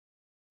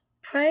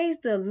Praise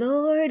the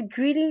Lord.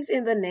 Greetings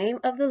in the name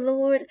of the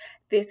Lord.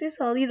 This is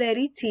Holy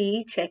Lady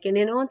T checking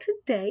in on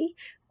today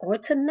or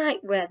tonight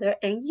rather.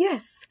 And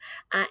yes,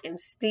 I am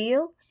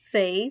still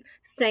saved,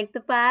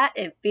 sanctified,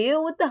 and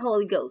filled with the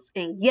Holy Ghost.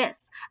 And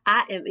yes,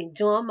 I am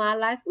enjoying my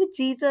life with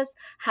Jesus.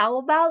 How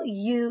about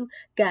you?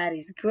 God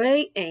is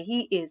great and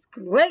he is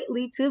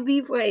greatly to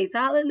be praised.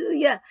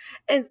 Hallelujah.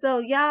 And so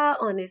y'all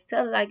on this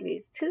Tell It Like It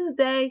Is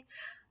Tuesday,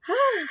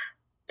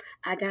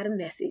 I got a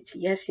message.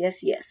 Yes.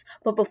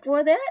 But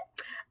before that,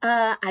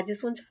 I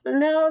just want you to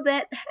know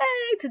that,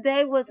 hey,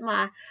 today was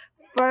my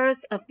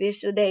first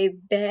official day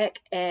back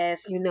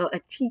as,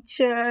 a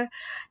teacher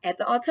at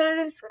the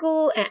alternative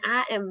school. And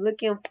I am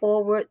looking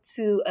forward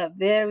to a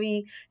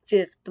very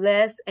just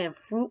blessed and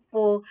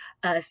fruitful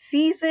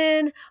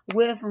season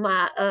with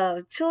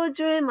my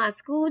children, my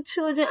school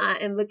children. I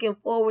am looking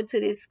forward to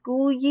this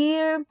school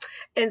year.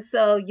 And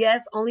so,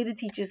 yes, only the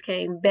teachers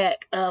came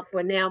back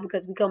for now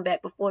because we come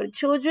back before the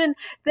children.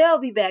 They'll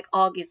be back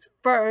August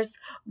 1st.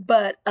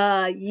 But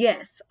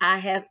yes, I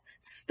have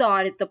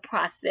started the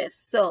process.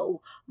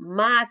 So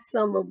my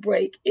summer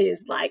break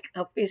is like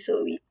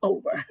officially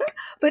over.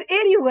 But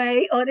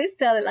anyway, on this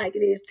Tell It Like It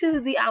Is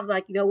Tuesday, I was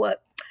like, you know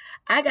what?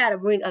 I got to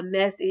bring a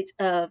message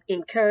of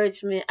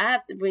encouragement. I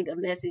have to bring a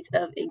message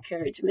of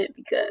encouragement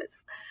because,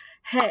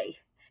 hey,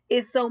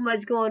 it's so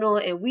much going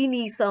on and we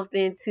need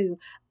something to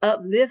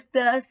uplift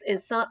us, and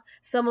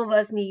some of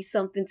us need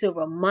something to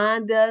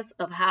remind us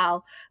of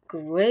how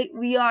great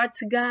we are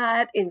to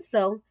God. And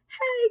so,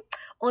 hey,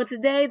 on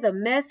today, the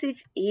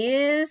message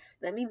is,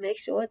 let me make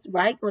sure it's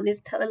right on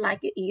this Tell It Like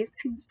It Is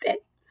Tuesday.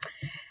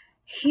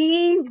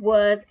 He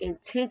was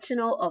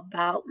intentional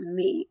about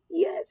me.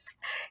 Yes,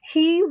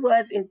 he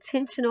was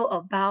intentional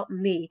about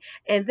me.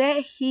 And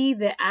that he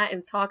that I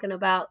am talking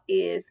about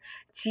is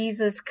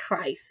Jesus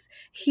Christ.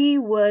 He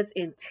was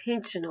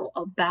intentional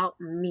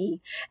about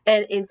me.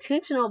 And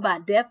intentional by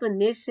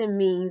definition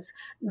means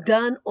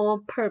done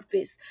on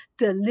purpose,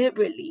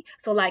 deliberately.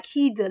 So like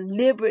he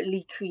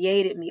deliberately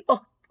created me.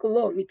 Oh,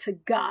 glory to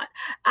God.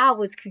 I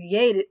was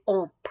created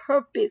on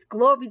purpose.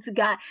 Glory to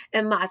God.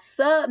 And my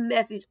sub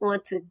message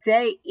on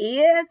today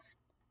is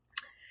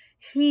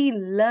He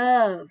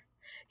loved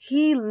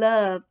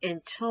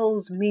and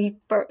chose me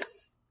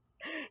first.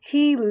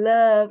 He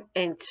loved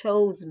and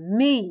chose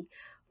me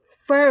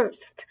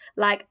first.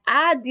 Like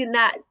I did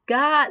not,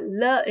 God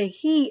loved,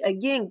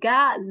 and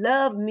God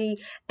loved me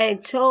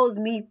and chose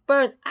me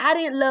first. I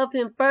didn't love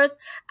him first.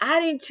 I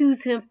didn't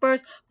choose him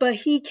first, but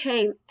he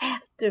came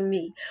after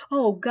me.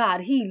 Oh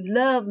God, he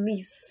loved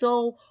me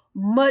so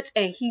much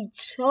and he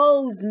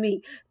chose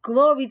me.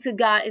 Glory to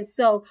God. And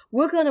so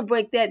we're going to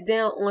break that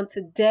down on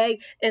today.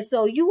 And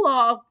so you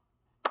all,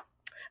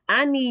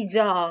 I need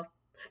y'all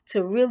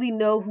to really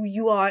know who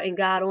you are in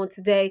God on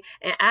today.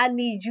 And I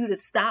need you to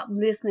stop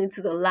listening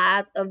to the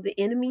lies of the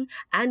enemy.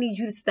 I need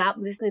you to stop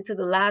listening to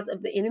the lies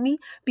of the enemy,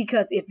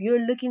 because if you're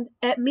looking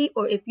at me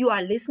or if you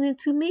are listening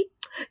to me,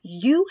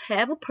 you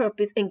have a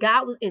purpose and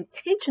God was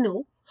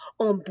intentional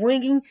on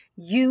bringing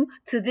you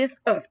to this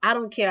earth. I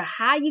don't care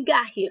how you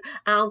got here.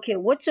 I don't care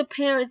what your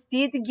parents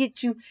did to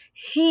get you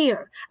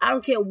here. I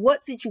don't care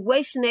what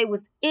situation they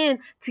was in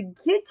to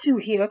get you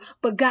here,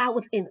 but God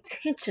was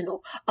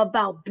intentional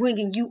about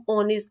bringing you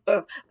on this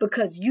earth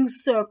because you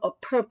serve a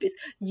purpose.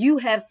 You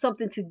have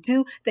something to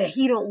do that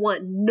he don't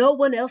want no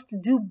one else to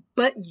do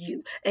but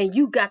you. And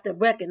you got to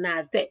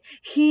recognize that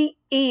he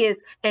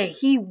is and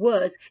he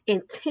was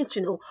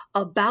intentional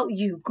about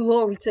you.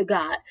 Glory to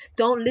God.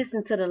 Don't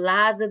listen to the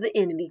lies of the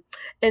enemy.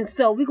 And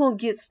so we're going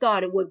to get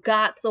started with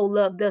God so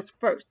loved us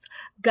first.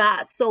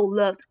 God so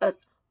loved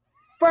us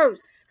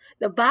first.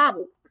 The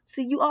Bible.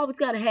 See, you always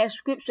got to have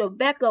scripture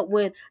back up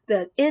when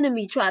the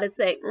enemy try to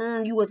say,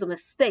 you was a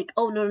mistake.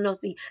 Oh, no.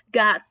 See,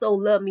 God so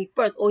loved me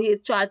first. Or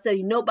he's trying to tell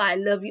you,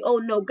 nobody love you. Oh,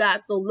 no,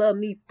 God so loved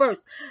me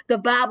first. The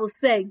Bible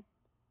say,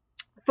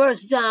 1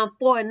 John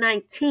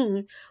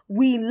 4:19,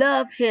 we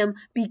love him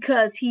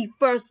because he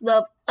first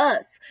loved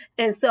us.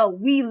 And so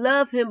we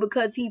love him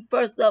because he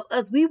first loved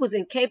us. We was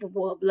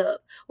incapable of love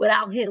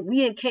without him.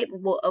 We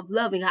incapable of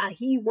loving how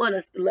he want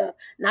us to love,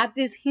 not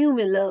this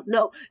human love.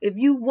 No, if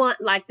you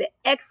want like the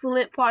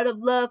excellent part of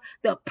love,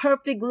 the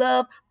perfect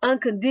love,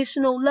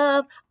 unconditional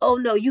love, oh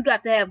no, you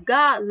got to have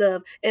God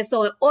love. And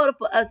so in order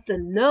for us to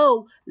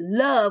know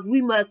love,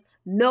 we must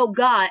know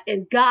God,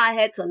 and God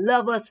had to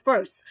love us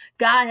first.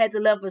 God had to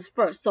love us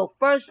first. So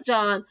 1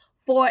 John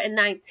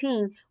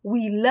 4:19,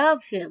 we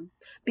love him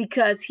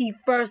because he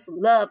first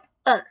loved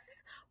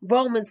us.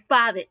 Romans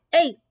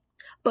 5:8,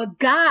 but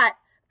God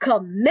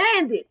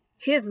commanded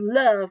his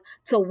love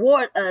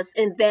toward us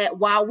in that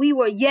while we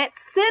were yet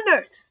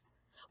sinners,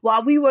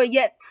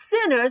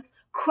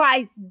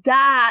 Christ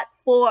died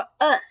for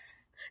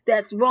us.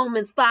 That's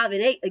Romans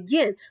 5:8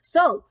 again.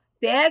 So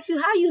they ask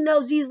you, how you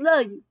know Jesus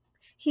loves you?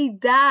 He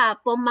died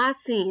for my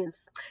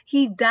sins.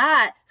 He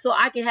died so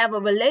I can have a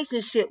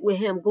relationship with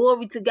him.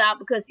 Glory to God,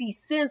 because he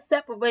sin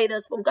separate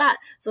us from God.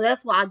 So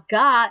that's why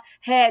God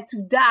had to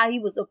die. He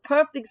was a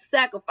perfect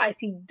sacrifice.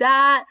 He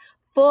died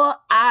for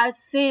our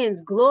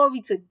sins.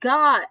 Glory to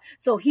God.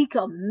 So he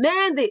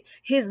commanded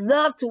his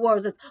love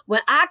towards us.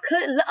 When I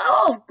couldn't,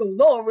 oh,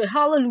 glory,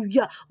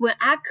 hallelujah. When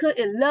I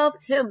couldn't love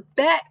him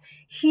back,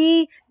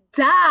 he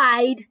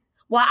died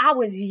while I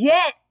was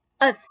yet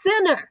a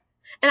sinner.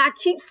 And I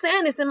keep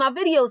saying this in my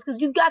videos because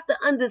you got to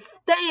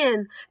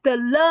understand the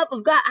love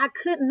of God. I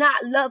could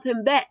not love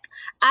him back.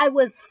 I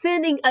was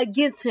sinning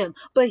against him,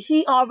 but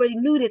he already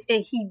knew this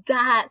and he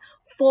died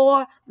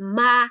for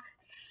my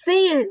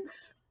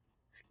sins.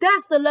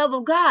 That's the love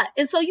of God.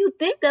 And so you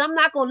think that I'm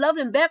not going to love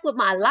him back with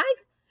my life?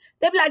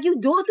 They be like, you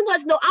doing too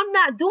much? No, I'm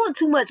not doing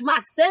too much. My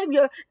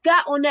Savior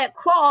got on that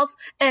cross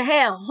and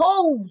had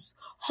holes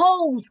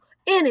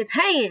in his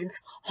hands,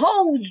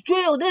 holes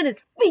drilled in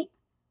his feet.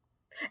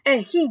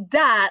 And he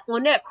died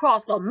on that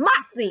cross for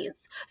my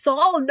sins. So,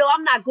 oh no,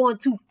 I'm not going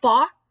too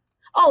far.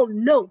 Oh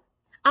no,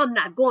 I'm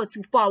not going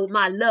too far with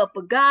my love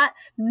for God.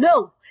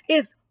 No,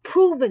 it's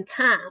proven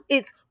time.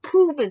 It's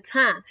proven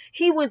time.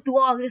 He went through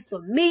all this for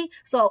me,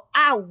 so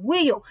I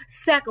will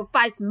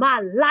sacrifice my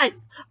life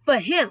for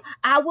him.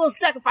 I will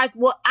sacrifice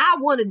what I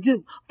want to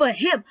do for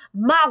him,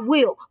 my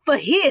will, for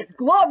his.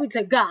 Glory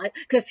to God,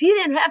 because he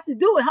didn't have to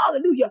do it.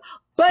 Hallelujah.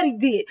 But he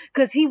did,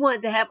 because he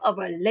wanted to have a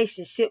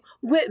relationship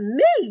with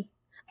me.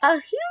 A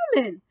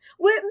human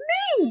with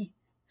me.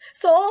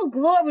 So, oh,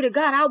 glory to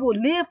God, I will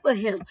live for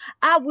him.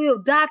 I will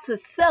die to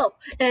self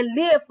and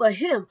live for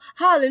him.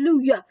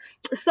 Hallelujah.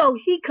 So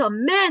he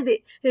commanded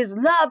his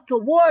love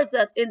towards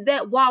us in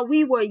that while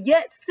we were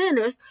yet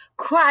sinners,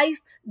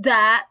 Christ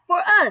died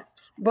for us.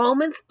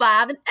 Romans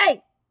 5 and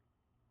 8.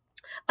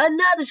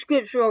 Another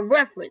scriptural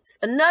reference.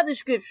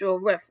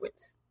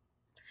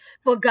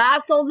 For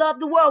God so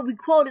loved the world, we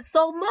quote it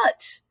so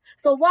much.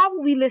 So why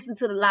would we listen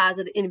to the lies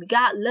of the enemy?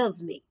 God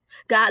loves me.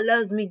 God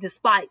loves me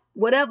despite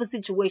whatever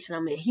situation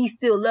I'm in. He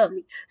still loves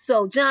me.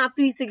 So John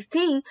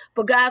 3:16,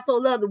 for God so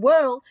loved the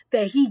world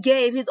that he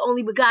gave his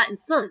only begotten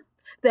son,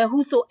 that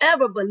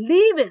whosoever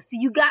believeth, see,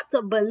 you got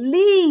to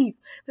believe,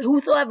 that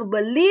whosoever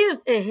believeth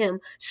in him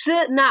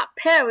should not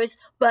perish,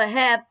 but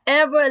have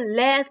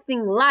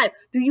everlasting life.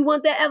 Do you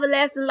want that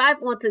everlasting life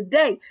on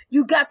today?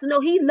 You got to know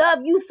he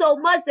loved you so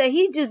much that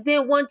he just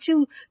didn't want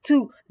you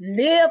to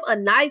live a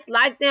nice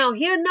life down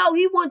here. No,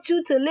 he wants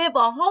you to live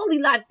a holy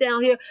life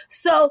down here.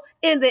 So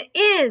in the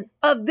end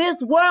of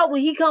this world,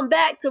 when he come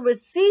back to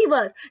receive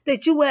us,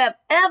 that you will have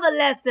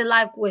everlasting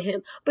life with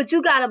him. But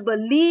you got to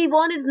believe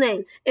on his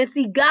name and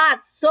see God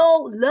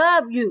so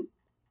love you.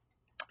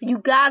 You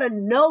got to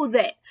know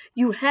that.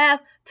 You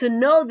have to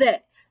know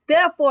that.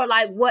 Therefore,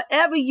 like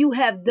whatever you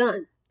have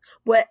done,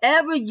 do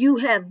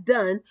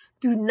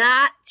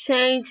not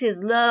change his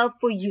love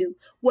for you.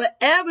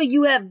 Whatever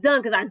you have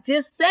done, because I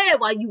just said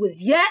while you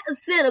was yet a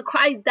sinner,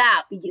 Christ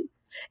died for you.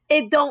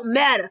 It don't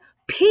matter.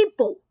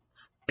 People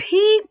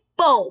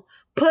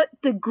put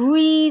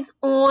degrees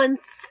on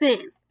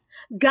sin.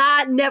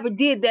 God never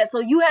did that.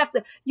 So you have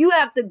to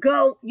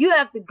go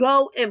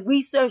and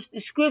research the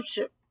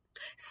scripture.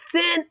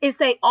 Sin is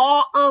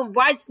all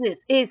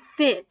unrighteousness is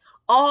sin.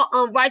 All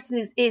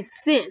unrighteousness is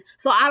sin.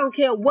 So I don't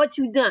care what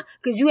you done,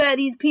 because you have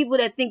these people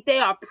that think they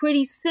are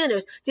pretty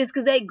sinners just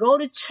because they go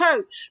to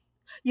church.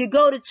 You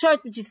go to church,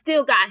 but you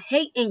still got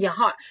hate in your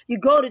heart. You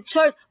go to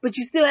church, but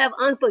you still have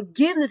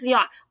unforgiveness in your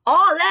heart.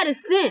 All that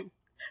is sin.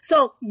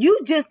 So you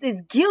just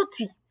as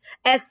guilty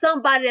as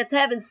somebody that's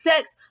having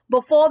sex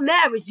before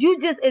marriage. You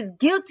just as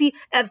guilty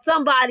as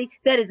somebody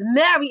that is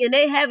married and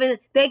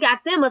they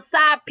got them a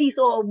side piece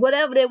or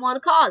whatever they want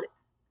to call it.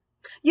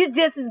 You're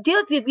just as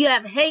guilty if you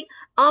have hate,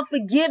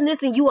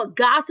 unforgiveness, and you a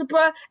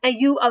gossiper and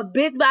you a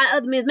bitch by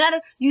other men's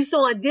matter. You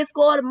sowing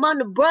discord among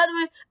the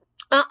brethren.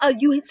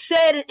 You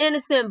shedding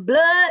innocent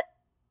blood,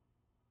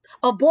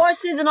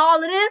 abortions, and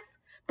all of this.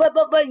 But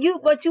you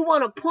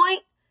want to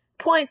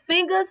point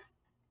fingers.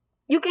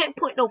 You can't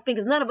point no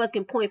fingers. None of us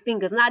can point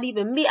fingers. Not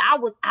even me. I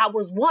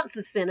was once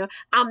a sinner.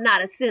 I'm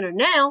not a sinner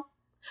now,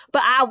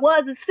 but I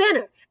was a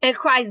sinner, and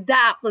Christ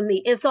died for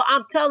me. And so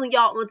I'm telling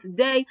y'all on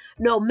today,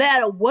 no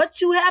matter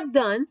what you have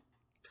done,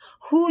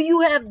 who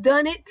you have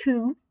done it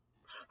to,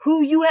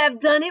 who you have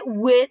done it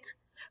with,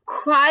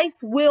 Christ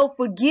will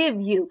forgive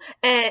you.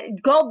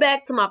 And go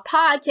back to my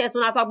podcast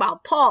when I talk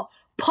about Paul.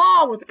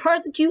 Paul was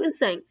persecuting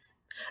saints.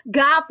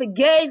 God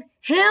forgave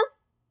him,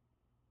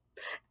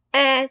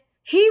 and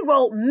he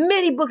wrote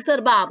many books of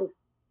the Bible.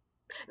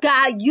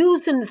 God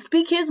used him to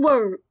speak his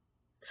word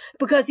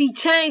because he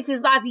changed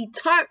his life. He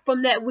turned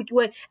from that wicked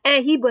way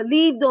and he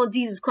believed on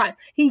Jesus Christ.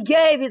 He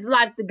gave his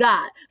life to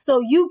God.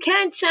 So you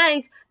can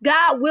change.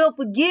 God will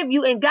forgive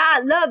you, and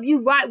God love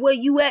you right where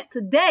you at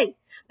today.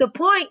 The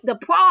point, the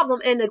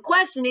problem, and the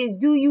question is,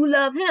 do you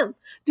love him?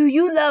 Do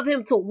you love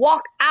him to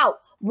walk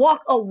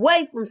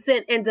away from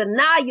sin and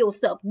deny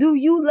yourself? Do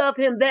you love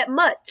him that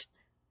much?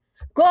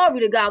 Glory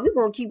to God. We're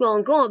going to keep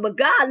on going. But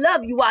God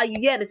love you while you're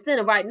yet a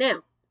sinner right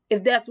now.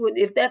 If that's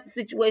the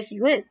situation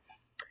you're in.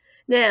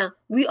 Now,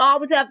 we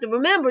always have to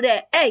remember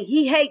that, hey,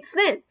 he hates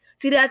sin.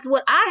 See, that's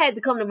what I had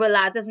to come to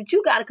realize. That's what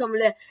you got to come to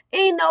realize.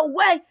 Ain't no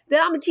way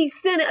that I'm going to keep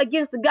sinning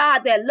against the God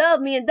that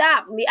loved me and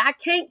died for me. I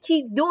can't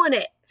keep doing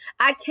that.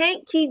 I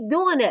can't keep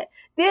doing that.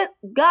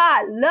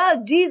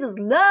 Jesus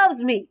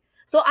loves me.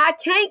 So I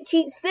can't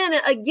keep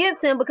sinning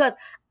against him because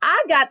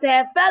I got to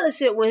have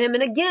fellowship with him.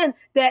 And again,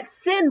 that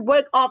sin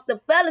break off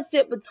the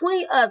fellowship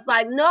between us.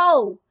 Like,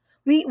 no,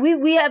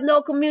 we have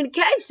no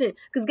communication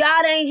because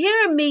God ain't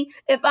hearing me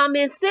if I'm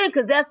in sin,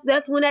 because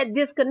that's when that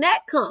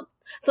disconnect comes.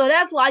 So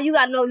that's why you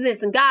got to know,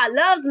 listen, God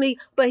loves me,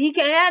 but he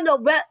can't have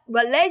no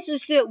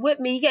relationship with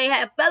me. He can't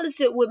have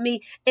fellowship with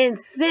me in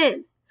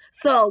sin.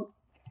 So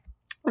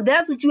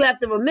that's what you have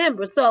to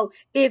remember. So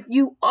if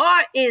you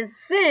are in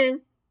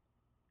sin,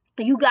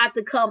 you got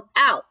to come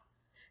out.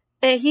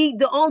 And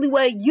the only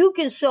way you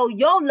can show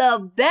your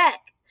love back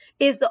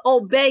is to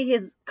obey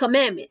his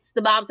commandments.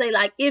 The Bible say,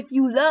 like, if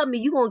you love me,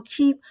 you're going to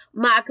keep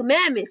my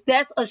commandments.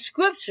 That's a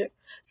scripture.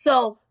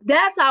 So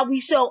that's how we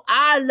show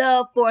our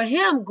love for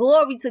him.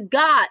 Glory to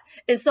God.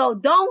 And so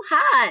don't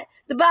hide.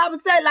 The Bible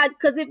say, like,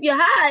 because if you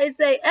hide, it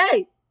say,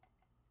 hey,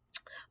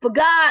 for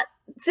God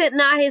sent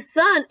not his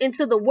son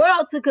into the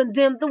world to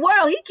condemn the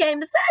world. He came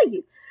to save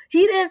you.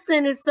 He didn't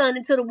send his son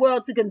into the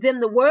world to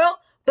condemn the world,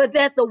 but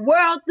that the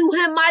world through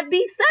him might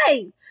be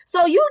saved.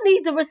 So you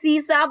need to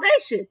receive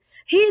salvation.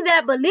 He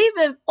that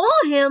believeth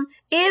on him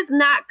is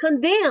not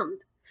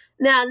condemned.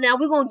 Now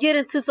we're going to get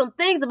into some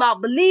things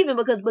about believing,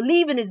 because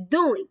believing is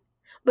doing.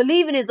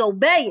 Believing is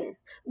obeying.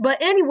 But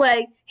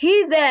anyway,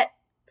 he that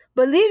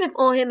believeth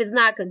on him is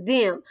not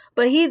condemned,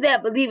 but he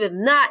that believeth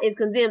not is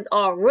condemned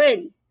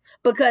already,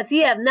 because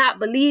he have not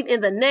believed in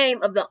the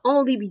name of the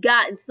only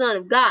begotten Son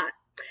of God.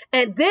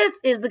 And this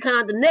is the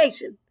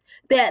condemnation,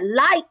 that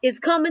light is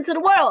come into the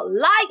world.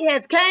 Light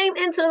has came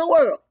into the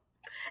world.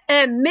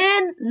 And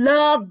men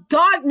love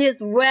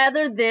darkness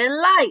rather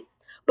than light,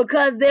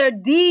 because their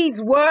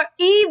deeds were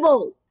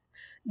evil.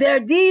 Their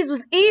deeds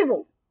was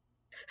evil.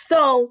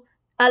 So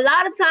a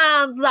lot of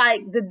times,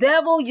 like the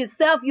devil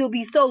yourself, you'll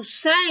be so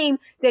shamed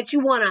that you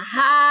want to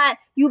hide.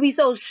 You'll be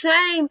so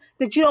shamed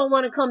that you don't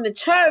want to come to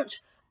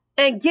church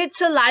and get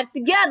your life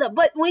together.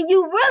 But when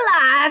you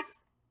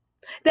realize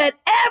that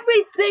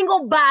every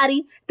single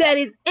body that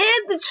is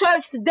in the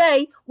church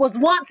today was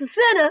once a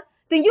sinner,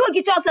 then you'll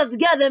get yourself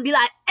together and be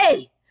like,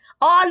 hey,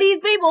 all these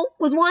people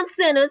was once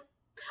sinners.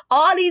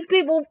 All these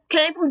people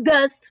came from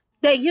dust.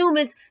 They're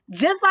humans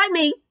just like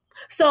me.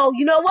 So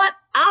you know what?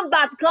 I'm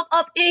about to come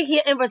up in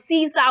here and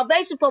receive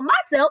salvation for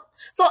myself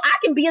so I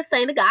can be a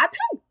saint of God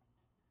too.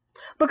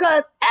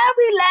 Because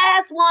every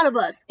last one of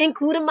us,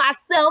 including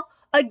myself,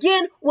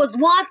 again, was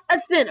once a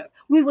sinner.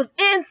 We was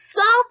in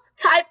some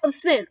type of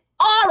sin.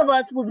 All of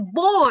us was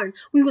born.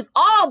 We was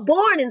all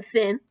born in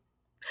sin.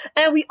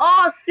 And we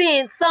all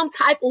sin some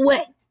type of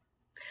way.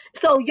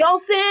 So your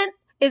sin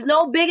is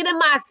no bigger than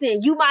my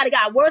sin. You might have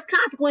got worse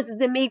consequences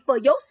than me for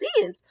your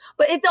sins.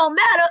 But it don't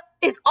matter.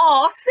 It's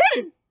all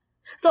sin.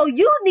 So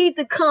you need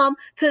to come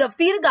to the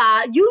feet of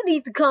God. You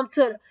need to come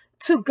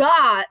to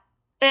God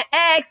and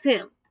ask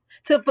him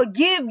to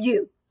forgive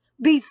you.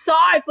 Be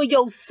sorry for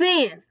your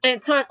sins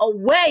and turn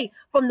away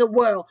from the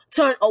world.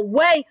 Turn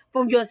away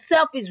from your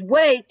selfish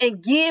ways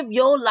and give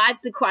your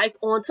life to Christ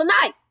on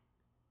tonight.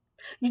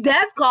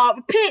 That's called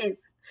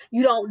repentance.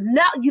 You don't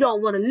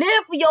want to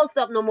live for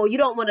yourself no more. You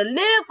don't want to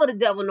live for the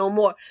devil no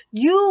more.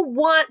 You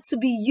want to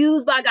be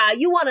used by God.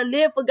 You want to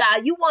live for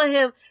God. You want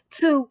him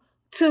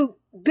to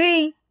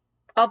be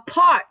a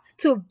part,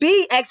 to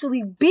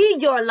actually be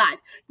your life.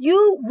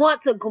 You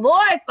want to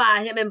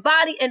glorify him in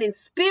body and in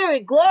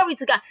spirit. Glory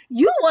to God.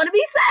 You want to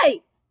be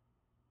saved.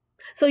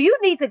 So you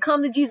need to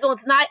come to Jesus on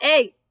tonight.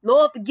 Hey,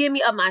 Lord, forgive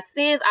me of my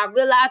sins. I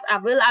realize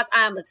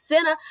I am a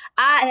sinner.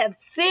 I have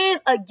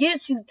sinned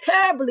against you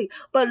terribly.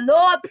 But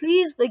Lord,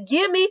 please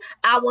forgive me.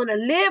 I want to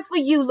live for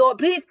you, Lord.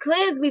 Please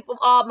cleanse me from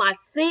all my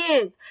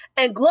sins.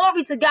 And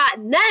glory to God.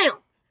 Now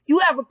you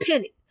have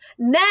repented.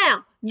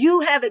 Now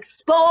you have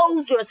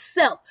exposed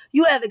yourself.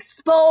 You have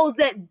exposed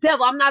that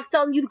devil. I'm not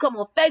telling you to come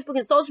on Facebook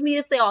and social media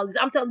and say all this.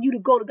 I'm telling you to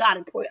go to God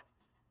in prayer.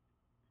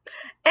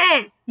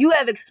 And you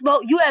have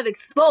exposed. You have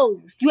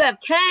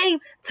came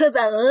to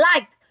the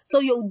light so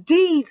your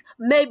deeds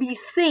may be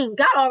seen.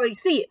 God already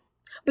see it.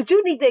 But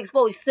you need to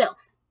expose yourself.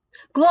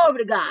 Glory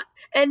to God.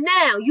 And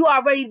now you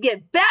are ready to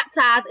get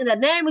baptized in the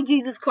name of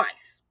Jesus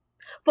Christ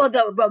for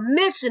the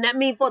remission. That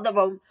means for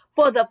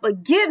the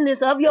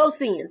forgiveness of your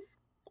sins.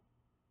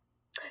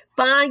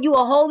 Find you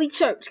a holy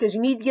church, because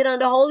you need to get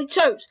under holy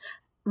church.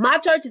 My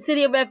church is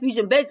City of Refuge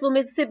in Batesville,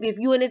 Mississippi. If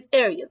you're in this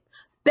area,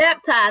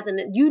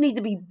 you need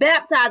to be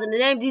baptized in the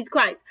name of Jesus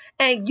Christ.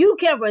 And you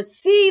can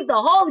receive the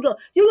Holy Ghost.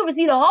 You can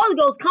receive the Holy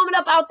Ghost coming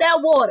up out that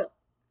water.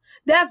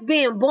 That's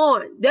being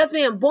born. That's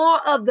being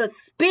born of the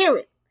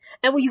Spirit.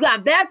 And when you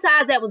got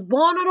baptized, that was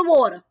born of the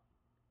water.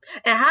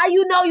 And how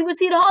you know you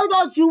receive the Holy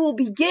Ghost? You will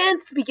begin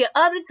to speak in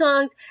other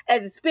tongues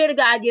as the Spirit of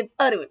God gives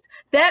utterance.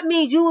 That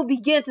means you will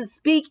begin to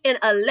speak in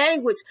a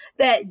language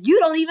that you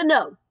don't even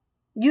know.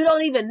 You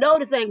don't even know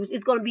this language.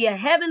 It's going to be a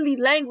heavenly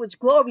language.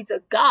 Glory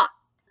to God.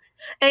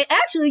 And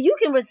actually, you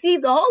can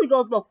receive the Holy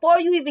Ghost before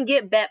you even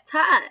get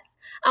baptized.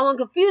 I won't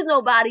confuse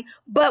nobody,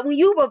 but when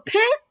you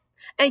repent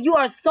and you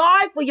are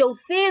sorry for your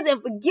sins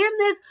and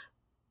forgiveness,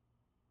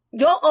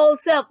 your old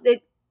self,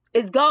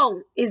 It's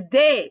gone. It's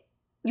dead.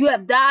 You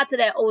have died to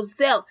that old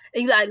self.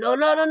 And you're like, no,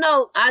 no, no,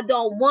 no. I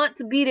don't want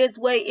to be this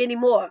way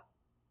anymore.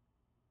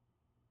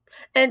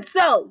 And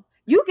so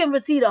you can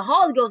receive the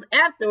Holy Ghost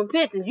after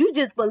repentance. You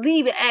just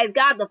believe and ask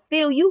God to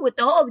fill you with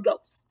the Holy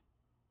Ghost.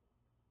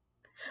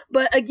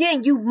 But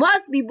again, you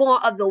must be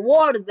born of the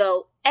water,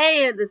 though,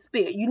 and the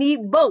Spirit. You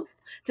need both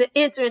to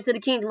enter into the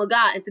kingdom of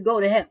God and to go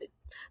to heaven.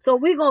 So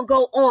we're going to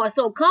go on.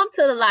 So come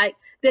to the light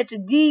that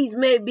your deeds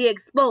may be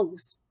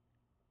exposed.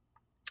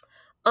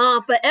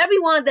 For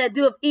everyone that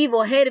doeth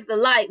evil hateth the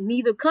light,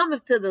 neither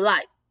cometh to the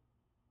light,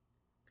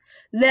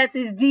 lest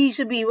his deeds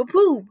should be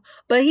reproved.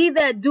 But he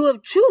that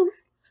doeth truth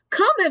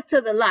cometh to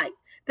the light,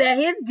 that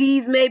his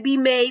deeds may be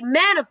made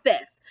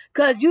manifest.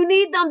 Because you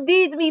need them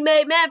deeds to be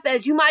made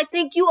manifest. You might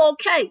think you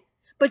okay,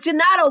 but you're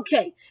not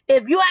okay.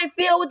 If you ain't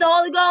filled with the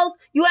Holy Ghost,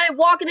 you ain't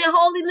walking in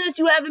holiness,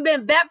 you haven't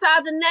been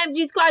baptized in the name of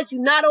Jesus Christ,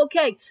 you're not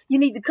okay. You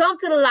need to come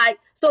to the light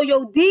so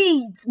your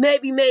deeds may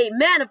be made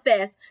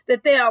manifest,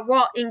 that they are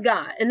wrought in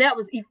God. And that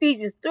was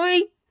Ephesians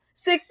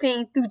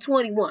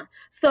 3:16-21.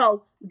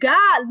 So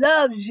God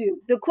loves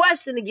you. The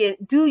question again,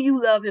 do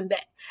you love him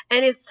back?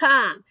 And it's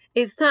time.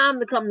 It's time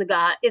to come to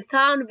God. It's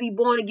time to be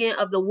born again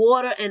of the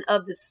water and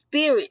of the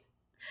Spirit.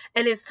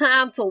 And it's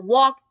time to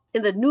walk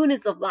in the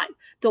newness of life,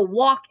 to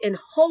walk in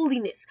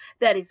holiness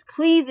that is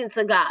pleasing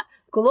to God.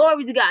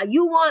 Glory to God.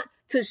 You want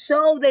to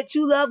show that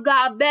you love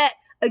God back?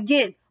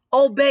 Again,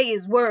 obey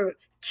his word.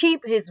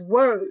 Keep his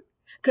word.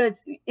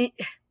 Because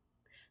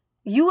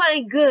you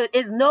ain't good.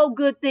 It's no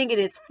good thing in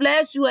his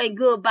flesh. You ain't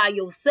good by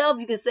yourself.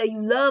 You can say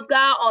you love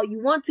God all you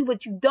want to,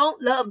 but you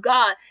don't love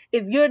God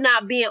if you're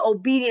not being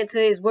obedient to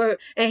his word.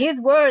 And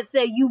his word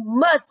say you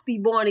must be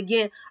born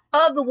again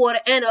of the water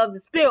and of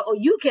the Spirit, or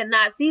you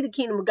cannot see the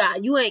kingdom of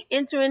God. You ain't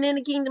entering in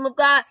the kingdom of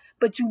God,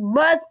 but you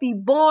must be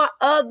born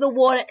of the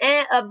water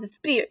and of the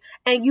Spirit.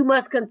 And you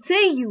must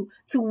continue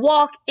to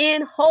walk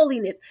in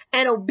holiness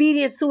and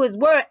obedience to his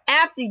word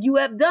after you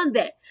have done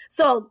that.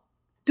 So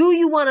do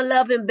you want to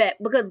love him back?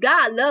 Because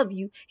God loves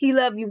you. He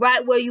loves you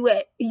right where you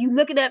at. You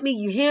looking at me,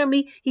 you hear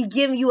me. He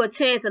giving you a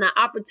chance and an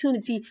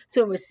opportunity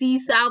to receive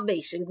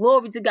salvation.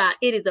 Glory to God.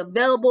 It is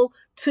available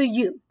to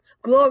you.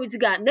 Glory to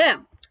God.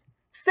 Now,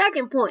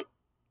 second point.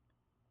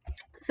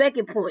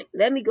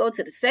 Let me go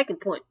to the second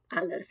point.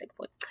 I love the second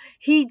point.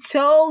 He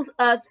chose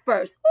us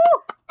first.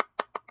 Woo!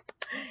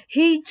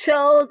 He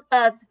chose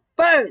us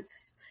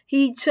first.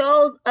 He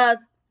chose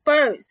us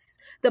first.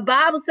 The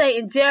Bible say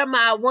in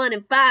Jeremiah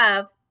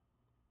 1:5,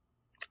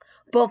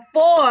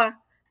 before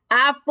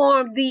I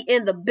formed thee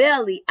in the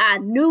belly, I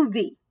knew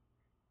thee.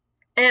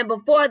 And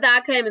before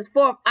thou camest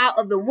forth out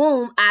of the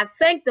womb, I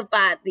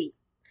sanctified thee.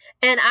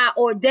 And I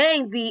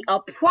ordained thee a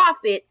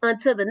prophet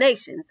unto the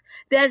nations.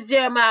 That's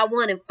Jeremiah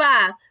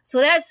 1:5. So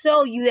that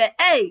show you that,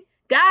 hey,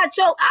 God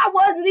showed I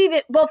wasn't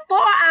even, before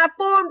I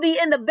formed thee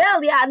in the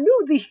belly, I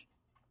knew thee.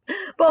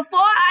 Before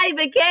I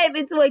even came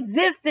into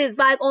existence,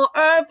 like on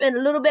earth in a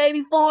little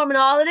baby form and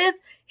all of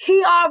this,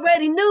 he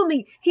already knew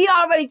me. He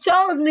already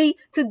chose me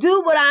to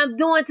do what I'm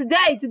doing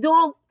today, to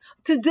doing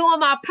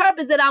my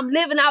purpose that I'm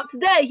living out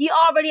today. He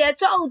already had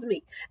chose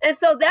me. And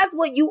so that's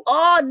what you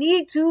all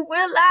need to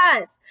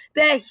realize,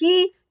 that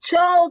he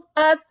chose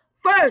us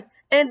first.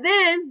 And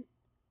then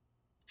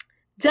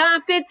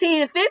John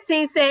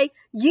 15:15 say,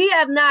 ye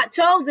have not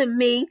chosen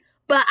me,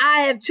 but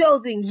I have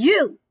chosen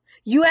you.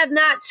 You have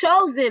not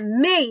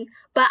chosen me,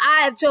 but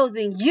I have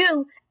chosen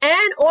you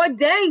and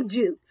ordained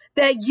you,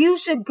 that you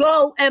should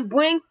go and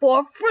bring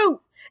forth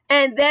fruit,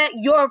 and that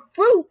your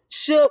fruit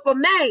should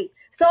remain.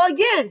 So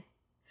again,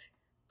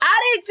 I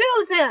didn't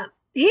choose him.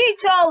 He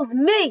chose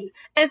me.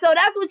 And so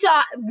that's what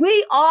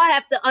we all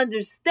have to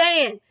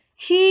understand.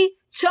 He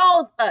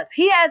chose us.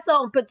 He had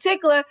something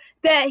particular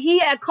that he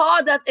had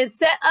called us and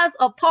set us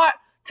apart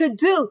to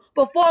do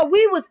before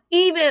we was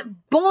even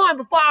born,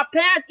 before our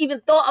parents even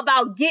thought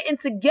about getting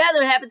together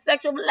and having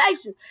sexual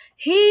relations.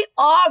 He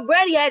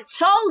already had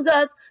chose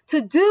us to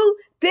do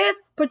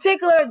this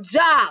particular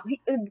job,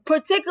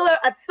 particular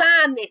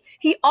assignment.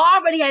 He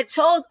already had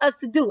chose us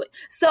to do it.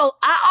 So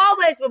I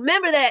always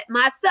remember that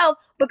myself,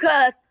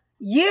 because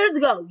years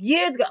ago,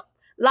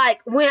 like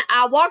when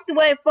I walked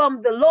away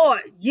from the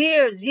Lord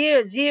years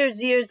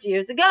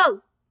ago,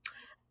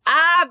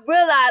 I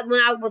realized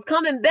when I was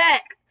coming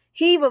back,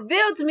 he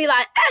revealed to me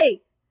like,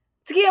 hey,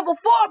 Takia,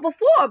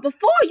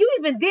 before you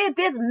even did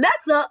this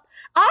mess up,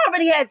 I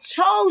already had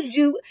chose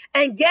you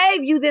and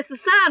gave you this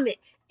assignment.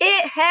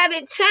 It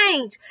haven't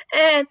changed.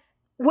 And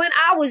when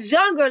I was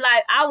younger,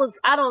 like I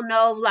don't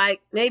know,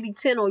 like maybe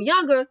 10 or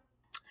younger,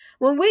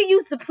 when we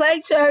used to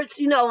play church,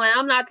 and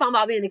I'm not talking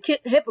about being a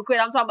hypocrite.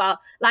 I'm talking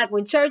about like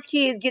when church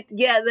kids get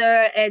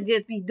together and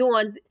just be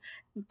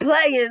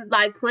playing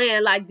like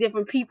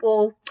different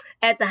people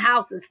at the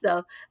house and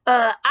stuff.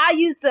 I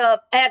used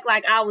to act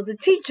like I was a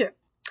teacher,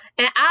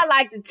 and I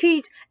like to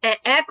teach and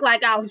act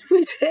like I was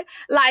preaching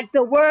like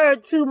the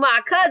word to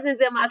my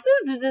cousins and my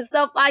sisters and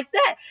stuff like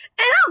that.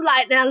 And I'm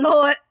like, now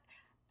Lord,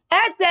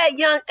 at that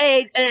young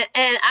age, and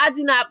I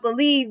do not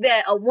believe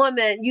that a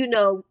woman,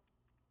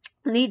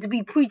 need to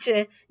be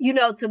preaching,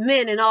 to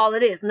men and all of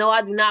this. No,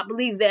 I do not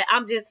believe that.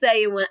 I'm just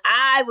saying when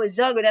I was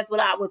younger, that's what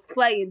I was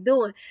playing,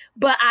 doing.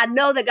 But I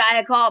know the guy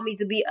had called me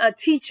to be a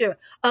teacher,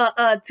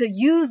 to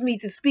use me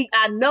to speak.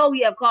 I know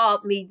he had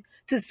called me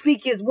to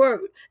speak his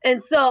word.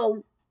 And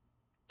so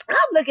I'm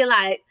looking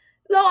like,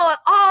 Lord,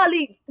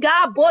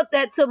 God brought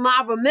that to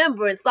my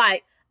remembrance.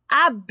 Like,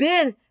 I've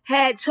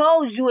had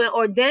chose you and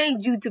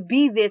ordained you to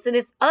be this. And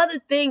it's other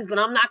things, but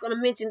I'm not going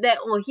to mention that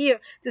on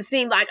here to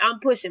seem like I'm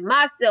pushing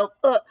myself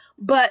up.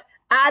 But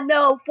I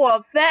know for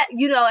a fact,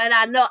 and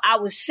I know I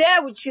will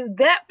share with you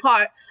that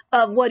part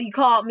of what he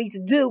called me to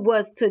do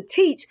was to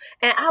teach.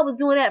 And I was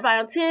doing that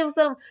by 10 or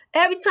something.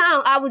 Every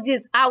time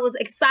I was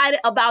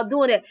excited about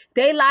doing it.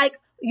 They like,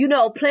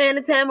 playing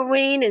the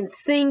tambourine and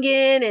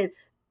singing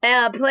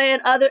and playing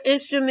other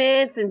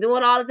instruments and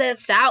doing all of that,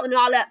 shouting and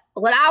all that.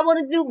 What I want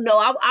to do, no,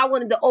 I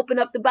wanted to open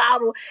up the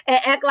Bible and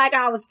act like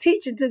I was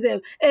teaching to them.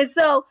 And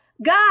so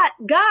God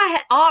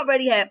had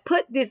already had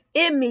put this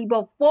in me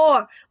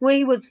before when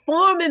he was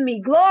forming me.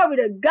 Glory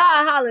to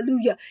God.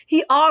 Hallelujah.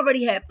 He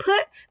already had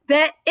put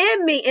that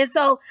in me. And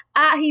so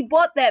he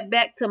brought that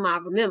back to my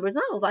remembrance.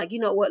 I was like, you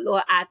know what,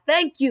 Lord, I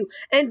thank you.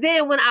 And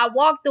then when I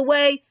walked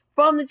away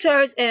from the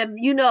church and,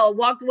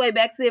 walked away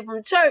back to it from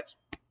the church,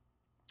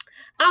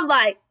 I'm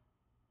like,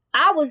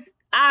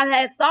 I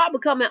had started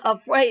becoming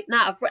afraid,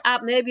 not afraid,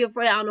 maybe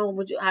afraid, I don't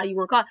know how you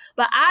want to call it,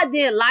 but I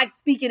didn't like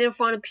speaking in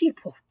front of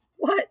people.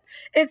 What?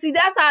 And see,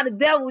 that's how the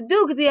devil would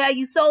do, because he had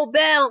you so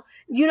bound,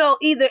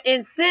 either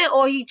in sin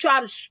or he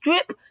try to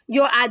strip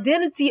your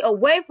identity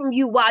away from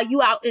you while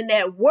you out in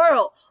that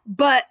world.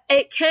 But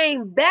it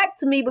came back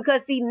to me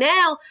because see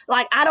now,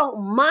 like I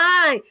don't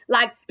mind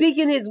like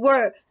speaking his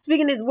word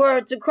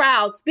to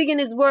crowds, speaking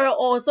his word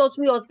on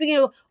social media, or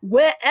speaking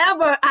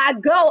wherever I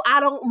go. I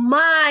don't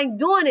mind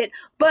doing it.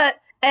 But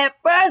at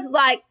first,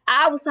 like,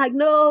 I was like,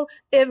 no,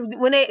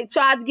 when they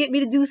tried to get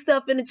me to do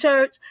stuff in the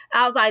church,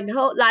 I was like,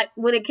 no, like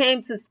when it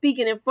came to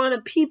speaking in front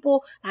of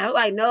people, I was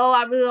like, no,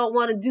 I really don't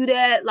want to do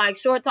that. Like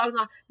short talks,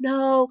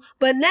 no.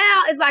 But now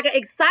it's like an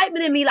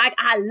excitement in me. Like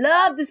I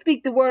love to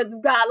speak the words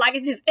of God. Like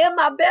it's just in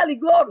my belly,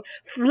 glory,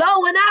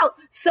 flowing out.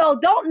 So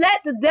don't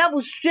let the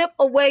devil strip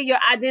away your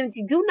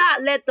identity. Do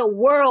not let the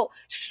world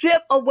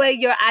strip away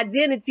your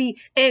identity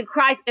in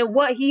Christ and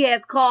what he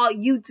has called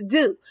you to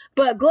do.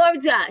 But glory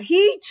to God,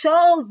 he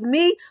chose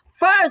me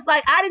first.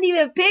 Like I didn't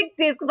even pick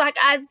this because like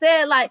I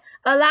said, like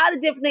a lot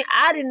of different things,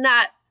 I did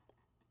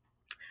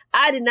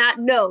not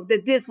know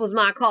that this was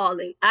my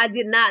calling. I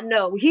did not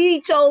know.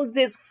 He chose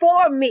this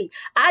for me.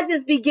 I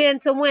just began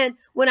to, when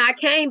I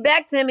came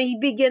back to him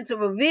and God began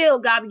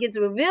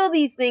to reveal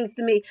these things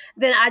to me,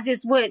 then I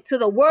just went to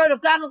the word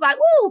of God and was like,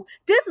 ooh,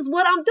 this is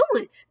what I'm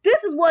doing.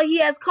 This is what he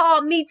has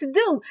called me to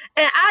do.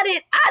 And I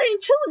didn't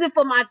choose it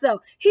for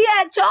myself. He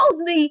had chose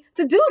me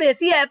to do this.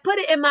 He had put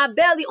it in my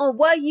belly on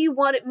what he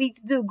wanted me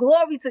to do.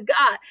 Glory to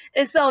God.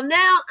 And so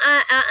now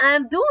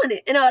I'm doing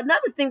it. And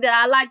another thing that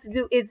I like to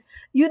do is,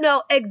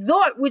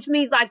 exhort, which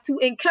means like to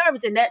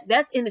encourage, and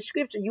that's in the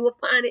scripture. You will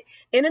find it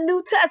in the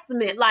New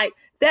Testament. Like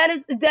that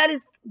is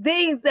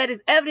things that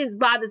is evidenced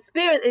by the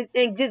Spirit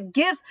and just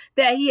gifts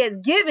that he has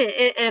given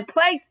and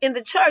placed in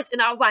the church.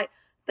 And I was like,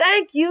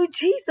 thank you,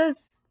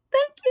 Jesus.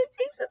 Thank you,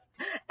 Jesus.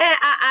 And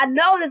I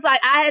noticed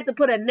like I had to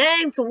put a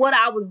name to what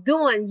I was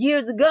doing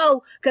years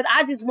ago because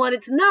I just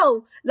wanted to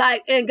know,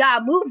 like, and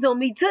God moved on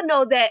me to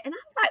know that. And I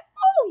was like,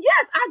 oh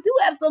yes, I do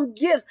have some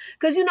gifts.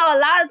 Because a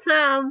lot of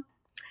time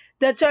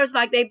the church,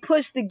 like, they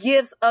push the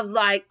gifts of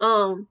like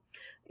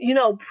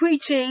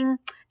preaching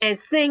and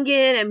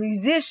singing and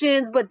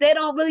musicians, but they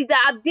don't really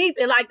dive deep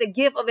in like the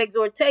gift of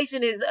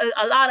exhortation. Is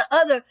a lot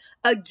of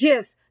other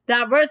gifts,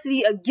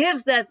 diversity of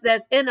gifts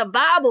that's in the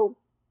Bible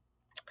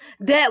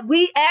that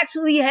we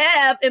actually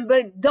have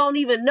but don't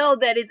even know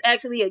that it's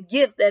actually a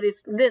gift that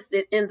is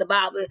listed in the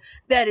Bible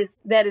that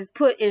is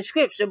put in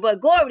scripture.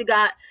 But glory to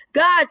God,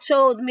 God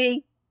chose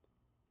me.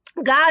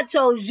 God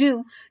chose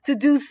you to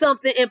do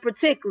something in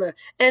particular.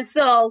 And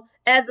so,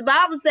 as the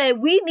Bible says,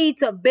 we need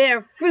to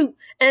bear fruit.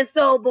 And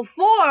so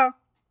before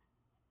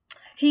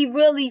he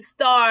really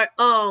start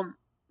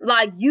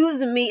like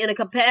using me in a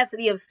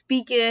capacity of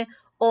speaking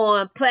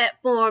on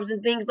platforms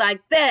and things like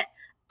that,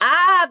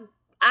 I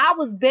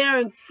was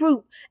bearing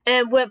fruit.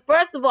 And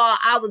first of all,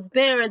 I was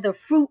bearing the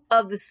fruit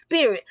of the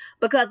Spirit,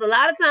 because a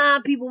lot of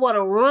times people want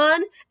to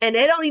run and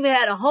they don't even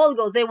have the Holy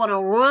Ghost. They want to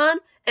run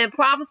and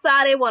prophesy.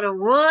 They want to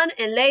run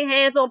and lay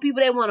hands on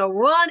people. They want to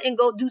run and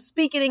go do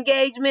speaking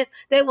engagements.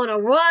 They want to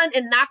run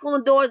and knock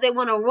on doors. They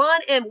want to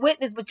run and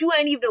witness, but you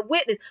ain't even a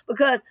witness,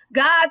 because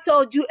God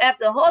told you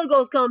after the Holy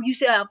Ghost come, you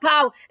shall have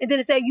power. And then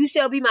it said, you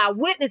shall be my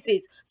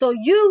witnesses. So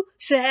you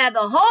should have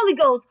the Holy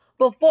Ghost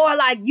before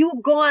like you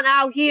going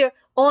out here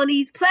on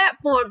these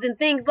platforms and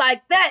things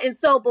like that. And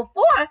so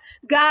before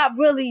God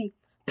really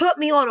put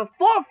me on a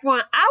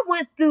forefront, I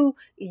went through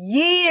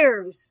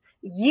years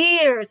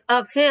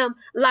of him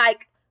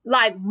like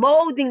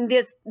molding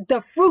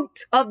the fruit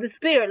of the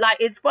Spirit. Like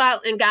it's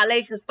found in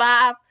Galatians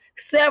 5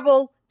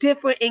 several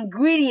different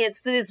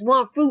ingredients to this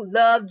one fruit: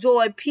 love,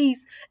 joy,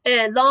 peace,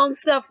 and long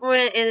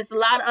suffering. And it's a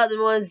lot of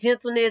other ones: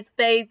 gentleness,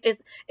 faith.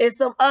 It's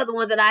some other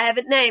ones that I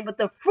haven't named. But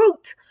the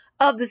fruit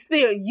of the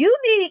Spirit, you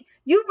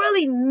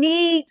really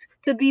need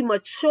to be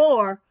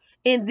mature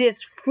in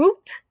this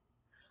fruit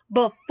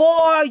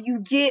before you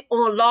get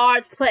on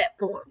large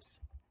platforms.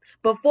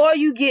 Before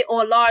you get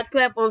on large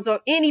platforms or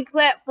any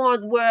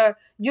platforms where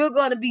you're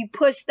going to be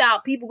pushed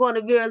out, people going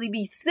to really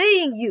be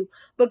seeing you,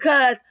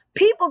 because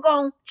people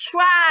going to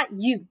try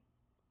you.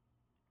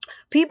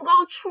 People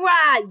going to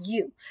try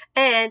you.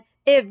 And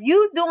if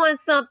you doing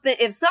something,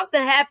 if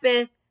something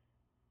happened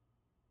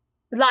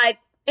like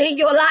in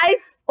your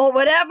life or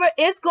whatever,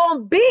 it's going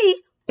to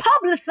be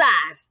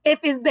publicized if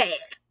it's bad.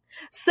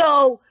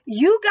 So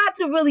you got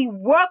to really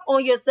work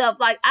on yourself.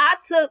 Like, I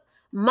took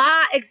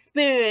my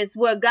experience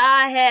where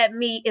God had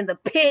me in the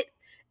pit,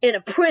 in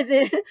a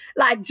prison,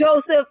 like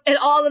Joseph and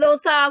all of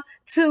those times,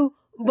 to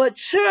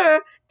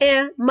mature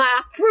in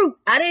my fruit.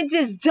 I didn't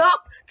just jump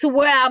to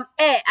where I'm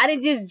at. I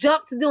didn't just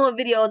jump to doing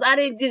videos. I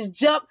didn't just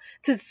jump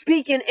to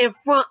speaking in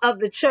front of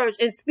the church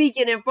and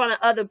speaking in front of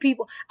other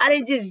people. I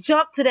didn't just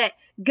jump to that.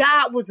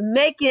 God was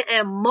making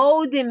and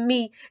molding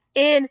me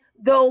in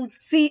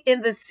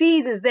the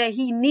seasons that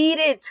he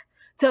needed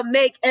to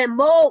make and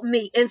mold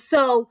me. And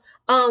so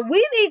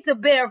we need to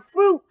bear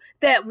fruit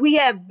that we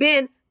have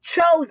been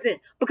chosen,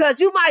 because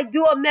you might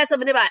do a mess up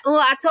and they're like, oh,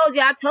 I told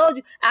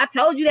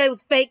you they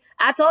was fake.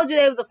 I told you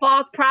they was a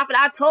false prophet.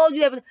 I told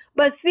you that.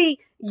 But see,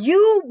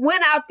 you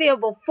went out there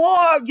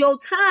before your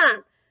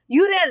time.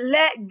 You didn't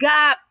let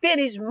God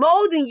finish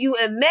molding you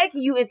and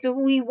making you into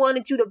who he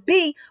wanted you to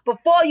be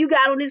before you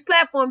got on this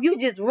platform. You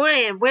just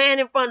ran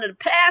in front of the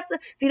pastor.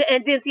 See,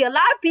 and then see, a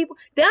lot of people,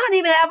 they don't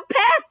even have a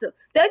pastor.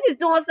 They're just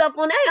doing stuff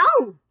on their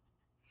own,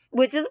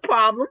 which is a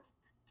problem.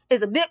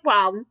 It's a big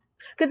problem.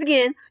 Because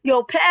again,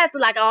 your pastor,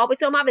 like I always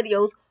tell in my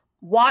videos,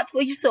 watch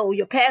for your soul.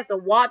 Your pastor,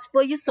 watch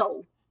for your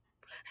soul.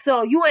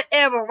 So you ain't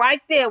ever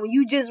right there when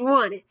you just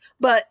running.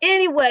 But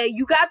anyway,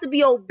 you got to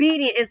be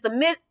obedient and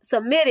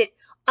submitted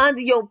under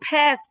your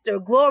pastor.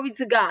 Glory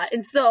to God.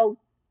 And so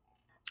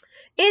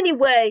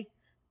anyway,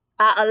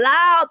 I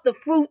allowed the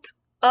fruit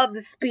of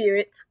the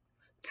Spirit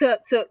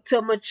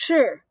to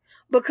mature,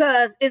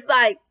 because it's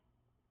like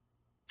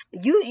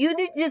you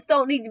just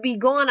don't need to be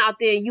going out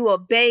there and you a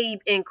babe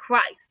in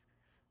Christ,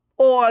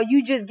 or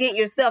you just get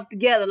yourself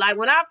together. Like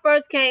when I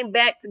first came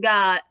back to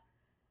God,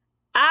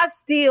 I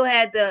still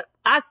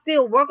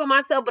work on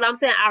myself, but I'm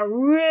saying I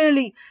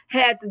really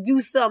had to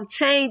do some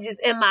changes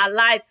in my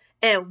life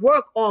and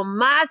work on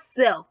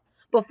myself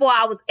before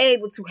I was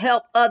able to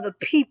help other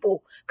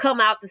people come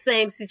out the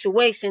same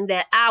situation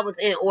that I was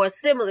in, or a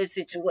similar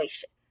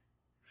situation.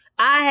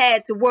 I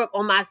had to work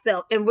on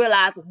myself and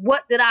realize,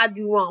 what did I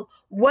do wrong?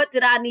 What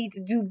did I need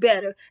to do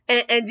better?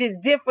 And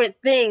just different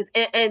things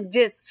and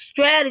just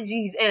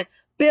strategies and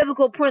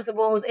biblical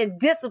principles and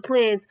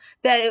disciplines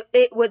that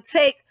it would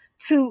take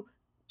to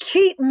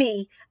keep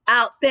me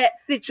out that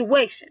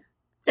situation.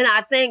 And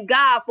I thank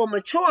God for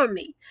maturing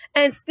me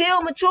and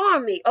still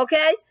maturing me,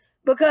 okay?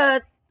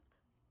 Because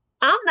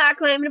I'm not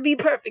claiming to be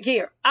perfect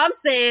here. I'm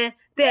saying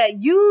that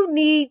you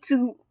need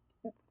to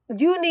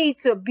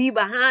be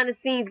behind the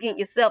scenes getting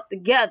yourself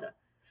together.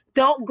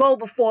 Don't go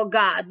before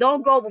God.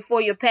 Don't go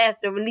before your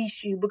pastor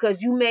release you,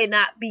 because you may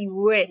not be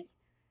ready.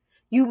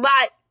 You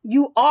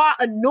are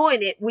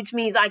anointed, which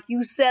means like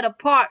you set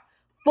apart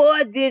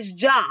for this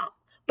job,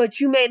 but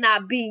you may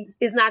not be,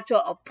 it's not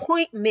your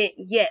appointment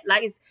yet.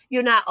 Like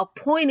you're not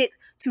appointed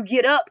to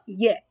get up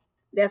yet.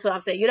 That's what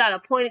I'm saying. You're not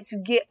appointed to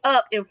get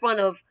up in front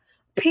of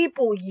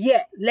people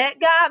yet. Let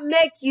God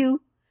make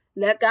you.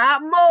 Let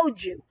God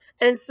mold you.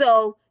 And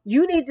so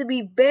you need to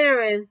be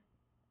bearing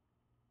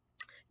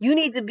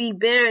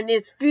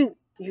this fruit.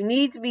 You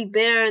need to be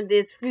bearing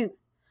this fruit.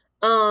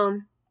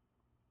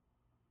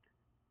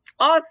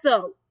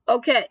 Also,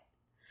 okay,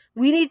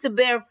 we need to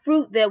bear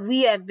fruit that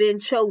we have been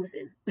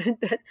chosen.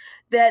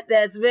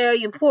 That's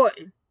very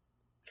important.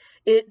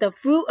 The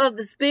fruit of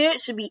the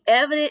Spirit should be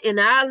evident in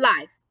our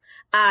life.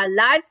 Our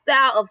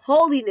lifestyle of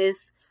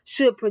holiness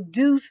should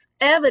produce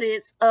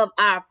evidence of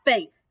our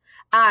faith.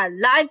 Our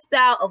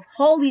lifestyle of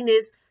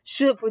holiness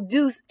should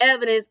produce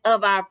evidence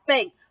of our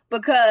faith.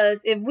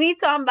 Because if we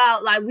talk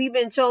about like we've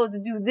been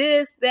chosen to do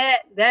this,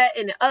 that,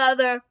 and the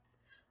other,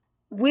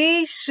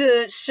 we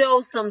should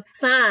show some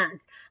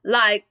signs.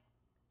 Like,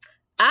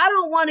 I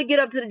don't want to get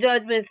up to the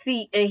judgment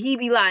seat and he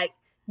be like,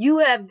 you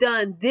have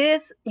done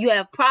this, you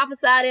have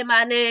prophesied in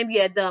my name,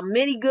 you have done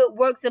many good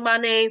works in my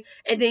name,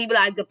 and then you be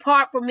like,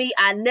 depart from me,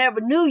 I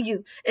never knew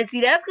you. And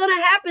see, that's going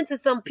to happen to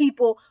some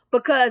people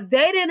because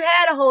they didn't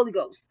have the Holy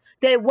Ghost.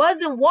 They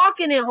wasn't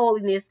walking in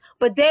holiness,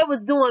 but they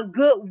was doing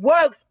good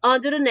works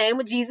under the name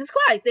of Jesus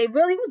Christ. They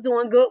really was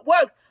doing good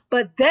works,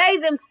 but they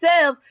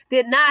themselves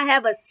did not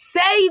have a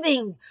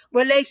saving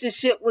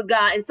relationship with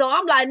God. And so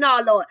I'm like,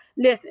 no, Lord,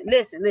 listen.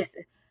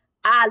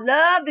 I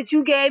love that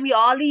you gave me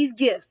all these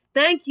gifts.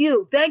 Thank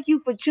you. Thank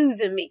you for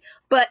choosing me.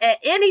 But at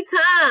any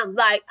time,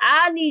 like,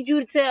 I need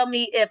you to tell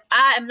me if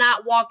I am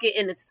not walking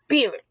in the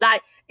spirit.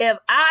 Like, if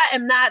I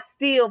am not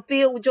still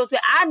filled with your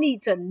spirit, I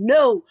need to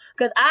know.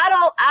 Because I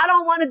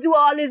don't want to do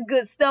all this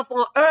good stuff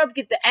on earth,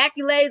 get the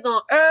accolades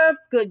on earth,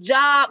 good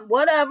job,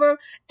 whatever,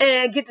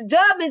 and get the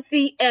judgment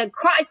seat, and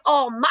Christ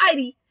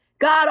Almighty,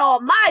 God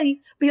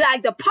Almighty, be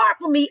like, depart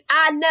from me,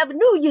 I never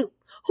knew you.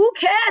 Who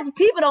cares if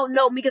people don't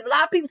know me? Because a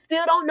lot of people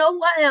still don't know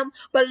who I am.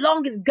 But as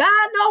long as God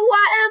know who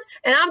I am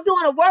and I'm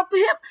doing the work for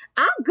him,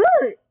 I'm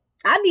good.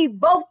 I need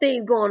both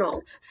things going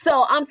on.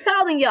 So I'm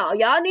telling y'all,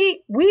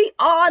 we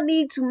all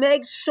need to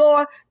make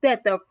sure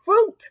that the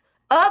fruit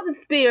of the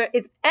Spirit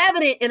is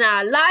evident in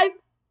our life.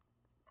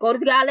 Go to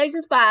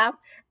Galatians 5.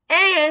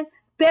 And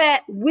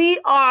that we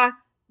are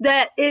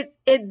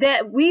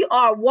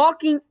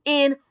walking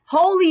in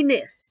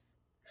holiness.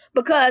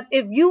 Because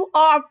if you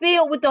are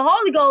filled with the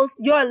Holy Ghost,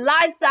 your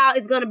lifestyle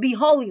is going to be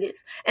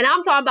holiness. And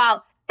I'm talking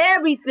about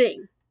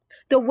everything.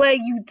 The way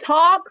you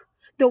talk,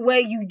 the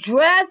way you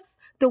dress,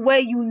 the way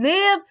you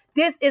live.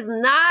 This is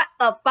not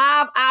a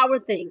 5-hour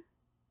thing.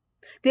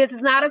 This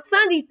is not a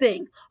Sunday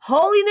thing.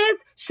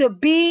 Holiness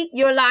should be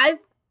your life.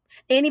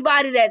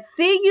 Anybody that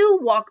see you,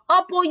 walk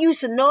up on you,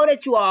 should know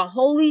that you are a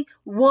holy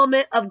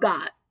woman of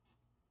God.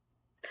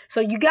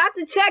 So you got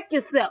to check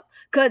yourself,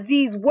 because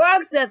these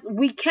works,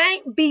 we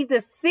can't be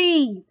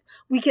deceived.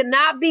 We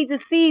cannot be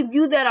deceived,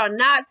 you that are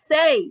not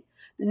saved.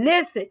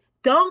 Listen,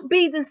 don't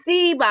be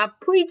deceived by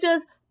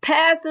preachers,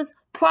 pastors,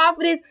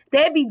 prophets.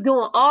 They be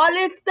doing all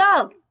this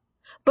stuff.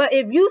 But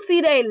if you see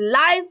their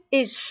life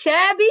is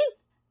shabby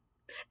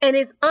and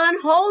it's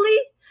unholy,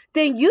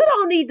 then you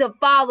don't need to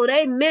follow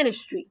their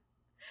ministry.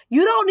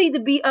 You don't need to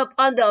be up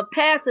under a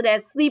pastor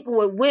that's sleeping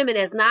with women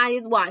that's not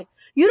his wife.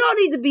 You don't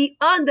need to be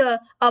under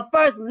a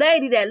first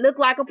lady that look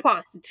like a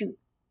prostitute,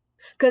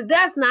 because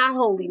that's not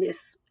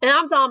holiness. And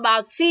I'm talking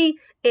about she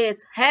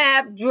is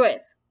half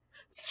dressed,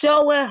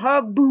 showing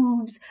her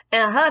boobs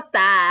and her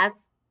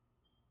thighs.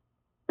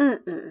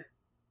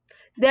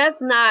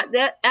 That's not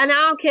that. And I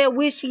don't care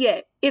where she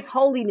at. It's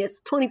holiness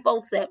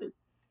 24/7.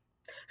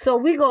 So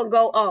we're going to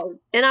go on.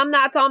 And I'm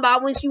not talking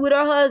about when she with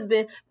her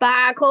husband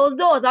behind closed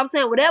doors. I'm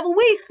saying whatever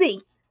we see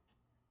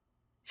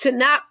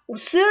should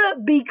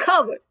be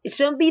covered. It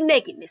shouldn't be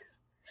nakedness.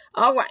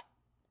 All right.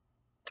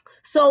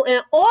 So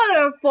in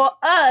order for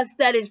us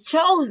that is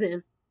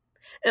chosen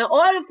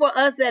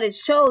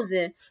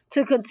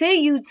to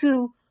continue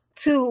to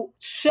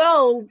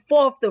show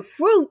forth the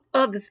fruit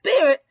of the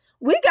Spirit,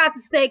 we got to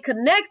stay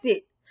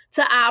connected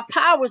to our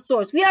power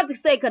source. We have to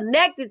stay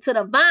connected to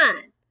the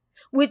vine,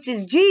 which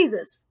is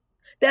Jesus.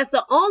 That's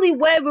the only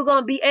way we're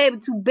going to be able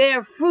to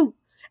bear fruit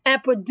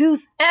and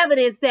produce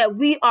evidence that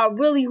we are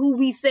really who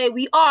we say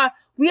we are.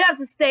 We have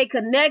to stay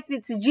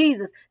connected to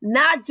Jesus,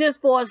 not just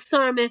for a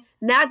sermon,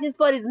 not just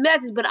for this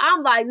message, but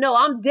I'm like, no,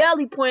 I'm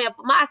daily praying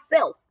for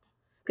myself.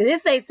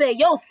 Because it say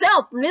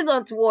yourself from this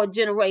untoward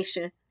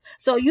generation.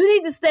 So you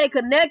need to stay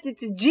connected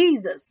to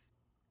Jesus.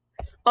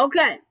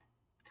 Okay.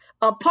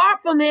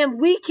 Apart from him,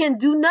 we can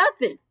do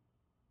nothing.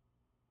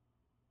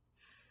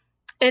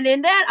 And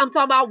in that, I'm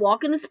talking about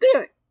walking the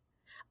Spirit.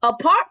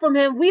 Apart from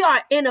him, we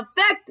are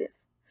ineffective,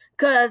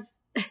 because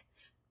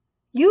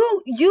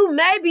you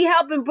may be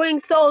helping bring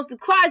souls to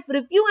Christ, but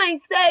if you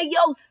ain't saved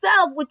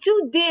yourself, what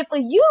you did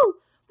in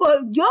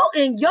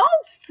your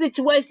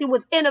situation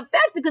was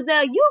ineffective, because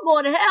now you're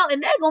going to hell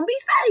and they're going to be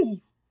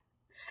saved.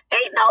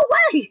 Ain't no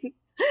way.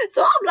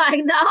 So I'm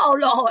like, no,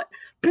 Lord,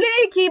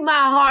 please keep my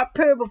heart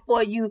pure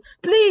before you.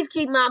 Please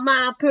keep my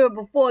mind pure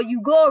before you.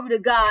 Glory to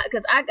God,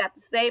 because I got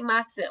to save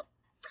myself.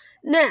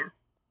 Now,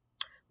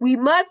 we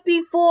must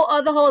be full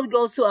of the Holy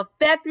Ghost to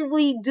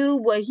effectively do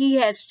what he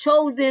has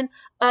chosen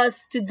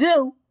us to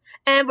do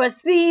and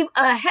receive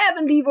a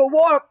heavenly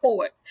reward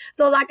for it.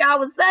 So like I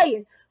was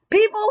saying,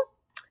 people,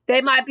 they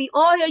might be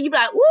on here. You be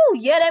like, ooh,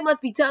 yeah, they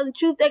must be telling the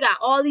truth. They got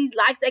all these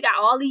likes. They got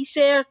all these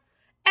shares.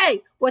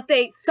 Hey,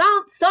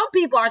 some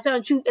people are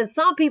telling the truth and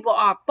some people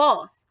are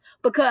false.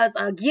 Because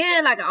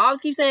again, like I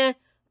always keep saying,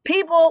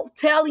 people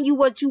telling you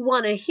what you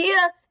want to hear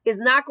is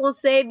not going to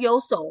save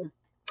your soul.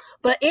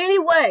 But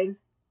anyway,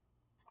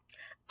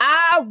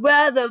 I'd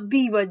rather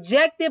be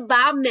rejected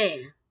by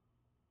man,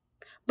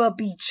 but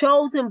be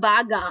chosen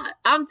by God.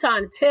 I'm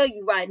trying to tell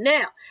you right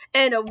now.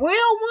 And the real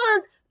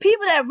ones,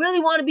 people that really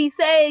want to be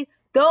saved,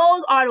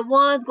 those are the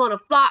ones going to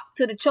flock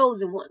to the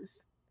chosen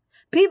ones.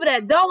 People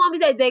that don't want to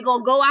be saved, they're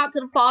going to go out to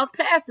the false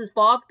pastors,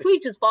 false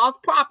preachers, false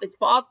prophets,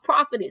 false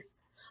prophetess,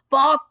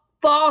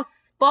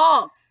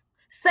 false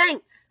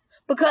saints,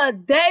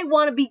 because they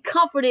want to be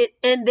comforted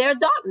in their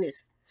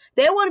darkness.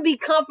 They want to be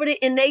comforted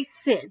in their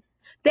sin.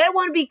 They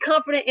want to be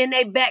comforted in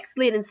their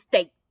backslidden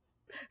state.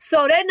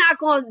 So they're not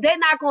going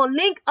to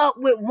link up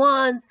with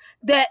ones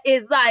that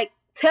is like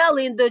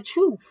telling the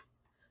truth,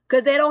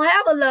 because they don't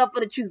have a love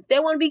for the truth. They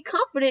want to be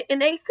comforted in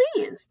their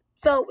sins.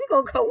 So we're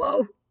going to go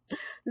on.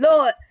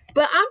 Lord,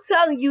 but I'm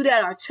telling you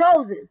that are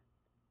chosen,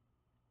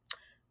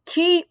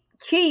 keep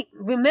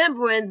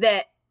remembering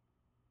that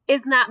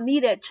it's not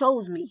me that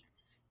chose me.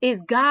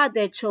 It's God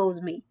that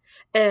chose me.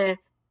 And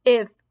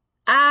if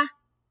I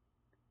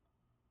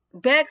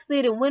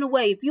backslid and went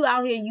away, if you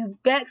out here, you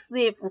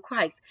backslid from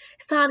Christ,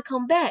 it's time to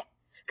come back.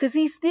 Because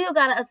he still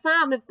got an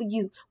assignment for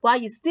you. While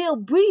you're still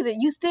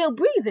breathing, you still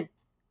breathing.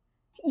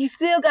 You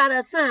still got an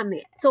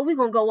assignment. So we're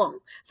going to go on.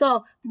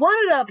 So one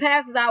of the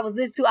pastors I was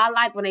listening to, I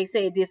like when they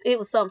said this. It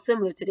was something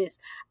similar to this.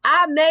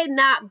 I may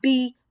not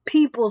be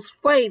people's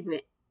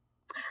favorite.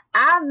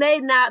 I may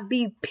not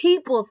be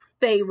people's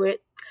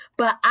favorite,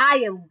 but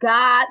I am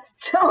God's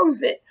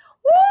chosen.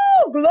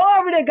 Woo!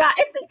 Glory to God.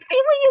 See,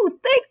 when you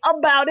think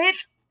about it,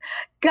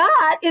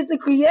 God is the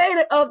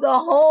creator of the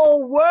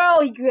whole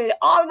world. He created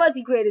all of us.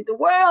 He created the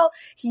world.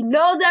 He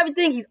knows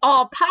everything. He's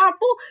all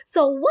powerful.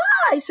 So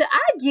why should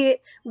I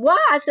get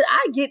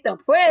the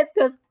praise?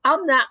 Because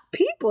I'm not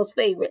people's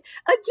favorite.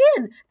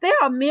 Again, they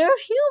are mere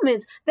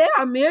humans. They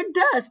are mere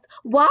dust.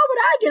 Why would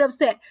I get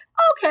upset?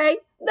 Okay,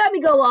 let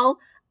me go on.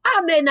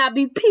 I may not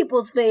be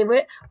people's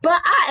favorite,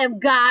 but I am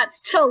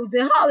God's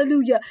chosen.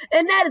 Hallelujah.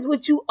 And that is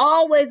what you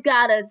always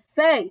gotta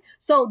say.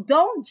 So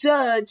do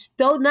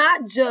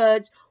not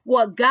judge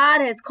what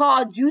God has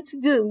called you to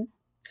do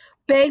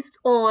based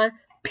on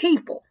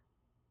people.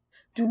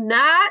 Do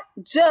not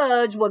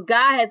judge what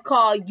God has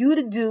called you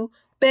to do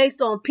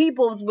based on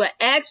people's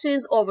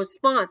reactions or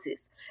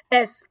responses,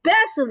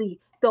 especially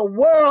the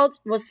world's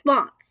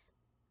response.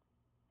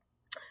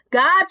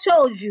 God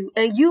chose you,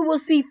 and you will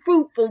see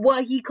fruit from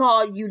what he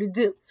called you to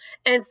do.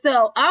 And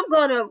so I'm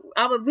gonna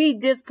read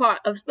this part,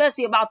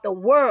 especially about the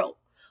world,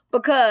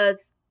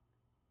 because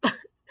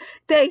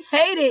they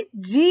hated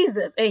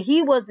Jesus, and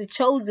he was the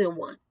chosen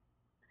one.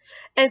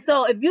 And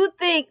so if you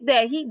think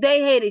that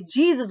they hated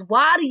Jesus,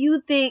 why do you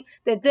think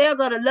that they're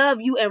gonna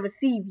love you and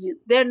receive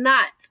you? They're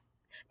not.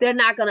 They're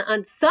not gonna.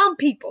 Some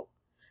people,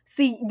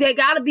 see, they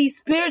gotta be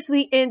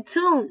spiritually in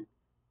tune.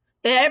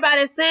 And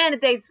everybody's saying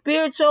that they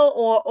spiritual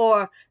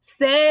or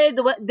saved,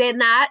 they're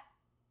not,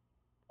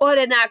 or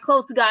they're not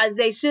close to God as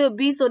they should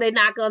be, so they're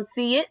not gonna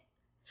see it.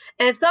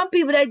 And some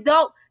people they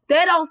don't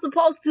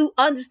supposed to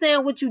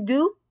understand what you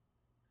do.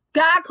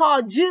 God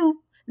called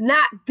you,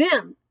 not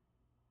them.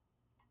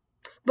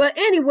 But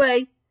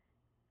anyway,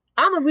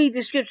 I'm gonna read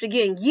the scripture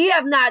again. Ye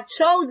have not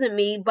chosen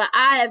me, but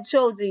I have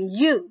chosen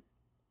you.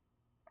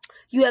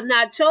 You have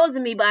not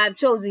chosen me, but I have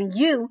chosen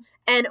you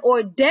and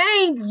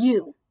ordained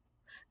you.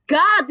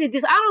 God did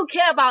this. I don't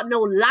care about no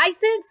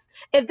license.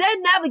 If they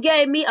never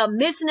gave me a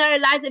missionary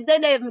license, if they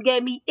never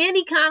gave me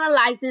any kind of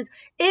license,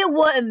 it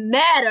wouldn't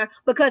matter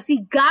because, see,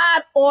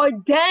 God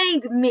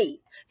ordained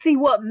me. See,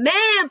 what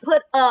man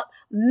put up,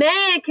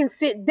 man can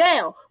sit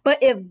down. But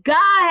if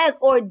God has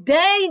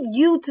ordained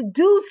you to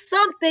do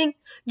something,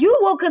 you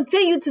will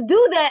continue to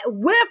do that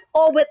with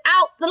or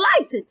without the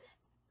license.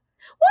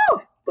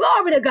 Woo!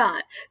 Glory to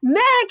God.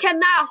 Man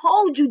cannot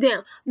hold you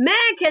down.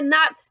 Man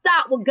cannot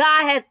stop what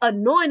God has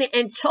anointed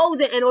and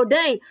chosen and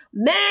ordained.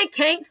 Man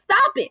can't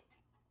stop it.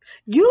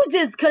 You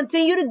just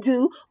continue to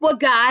do what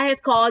God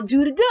has called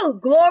you to do.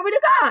 Glory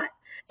to God.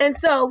 And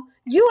so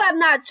you have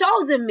not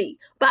chosen me,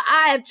 but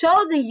I have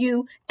chosen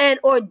you and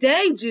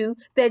ordained you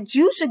that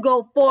you should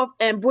go forth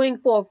and bring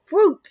forth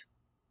fruit.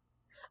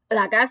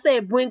 Like I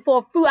said, bring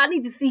forth fruit. We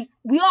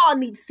all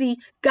need to see,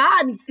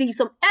 God needs to see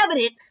some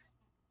evidence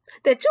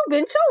that you've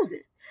been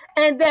chosen.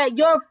 And that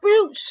your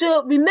fruit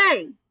should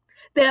remain.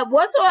 That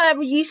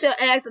whatsoever ye shall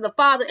ask of the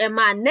Father in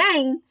my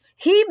name,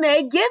 he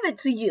may give it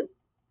to you.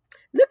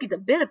 Look at the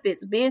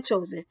benefits of being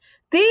chosen.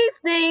 These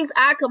things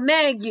I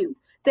command you,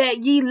 that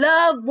ye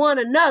love one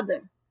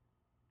another.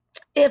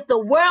 If the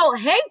world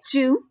hates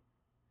you,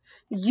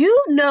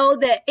 you know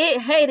that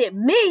it hated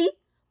me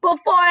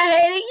before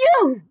it hated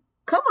you.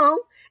 Come on.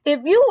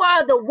 If you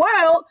are the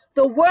world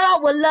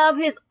will love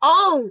his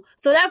own.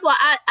 So that's why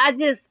I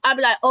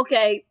be like,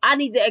 okay, I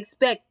need to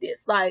expect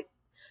this. Like,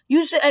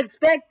 you should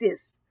expect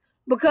this.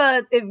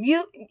 Because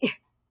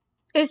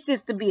it's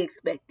just to be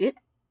expected.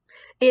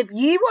 If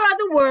ye were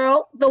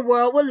the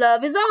world will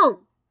love his own.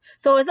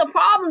 So it's a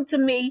problem to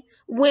me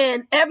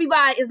when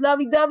everybody is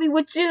lovey-dovey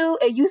with you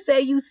and you say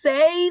you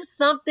saved,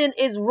 something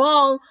is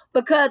wrong.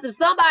 Because if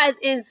somebody's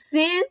in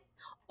sin,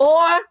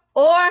 or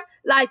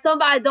like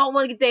somebody don't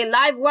want to get their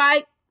life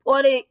right,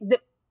 or they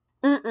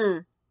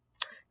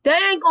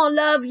ain't gonna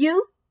love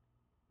you.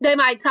 They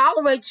might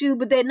tolerate you,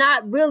 but they're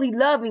not really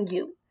loving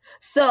you.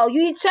 So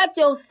you need to check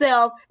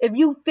yourself if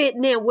you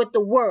fitting in with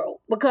the world,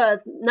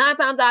 because 9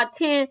 times out of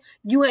 10,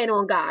 you ain't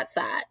on God's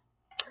side.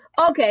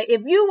 Okay,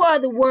 if you were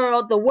the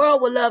world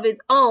will love its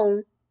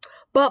own,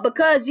 but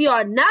because you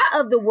are not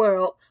of the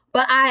world,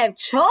 but I have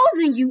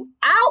chosen you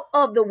out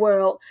of the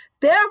world,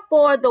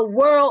 therefore the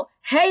world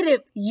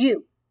hateth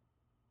you.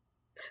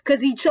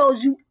 Because he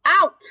chose you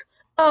out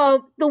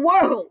of the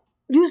world.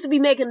 You should be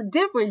making a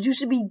difference. You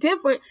should be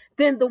different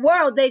than the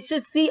world. They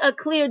should see a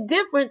clear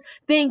difference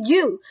than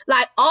you.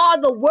 Like all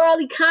the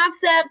worldly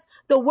concepts,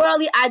 the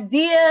worldly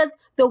ideas,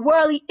 the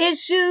worldly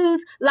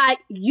issues, like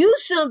you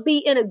shouldn't be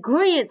in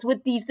agreement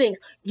with these things.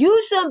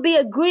 You shouldn't be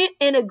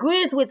in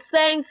agreement with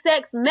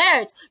same-sex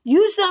marriage.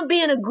 You shouldn't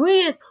be in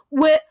agreement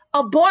with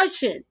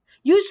abortion.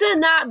 You should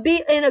not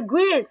be in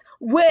agreement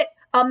with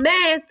a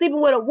man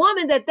sleeping with a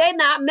woman that they're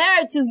not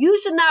married to, you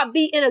should not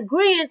be in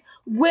agreement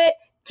with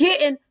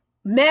getting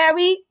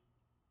married,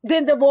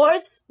 then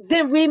divorce,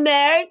 then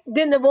remarried,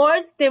 then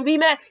divorce, then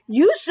remarried.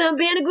 You shouldn't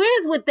be in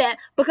agreement with that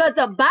because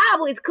the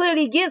Bible is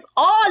clearly against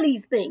all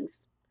these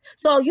things.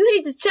 So you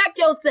need to check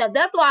yourself.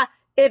 That's why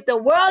if the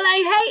world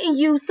ain't hating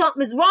you,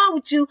 something is wrong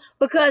with you.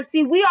 Because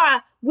see, we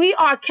are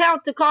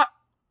counterculture.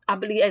 I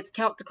believe it's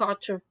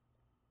counterculture.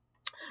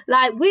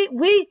 Like we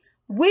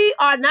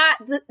are not.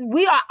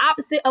 We are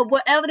opposite of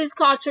whatever this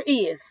culture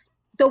is,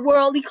 the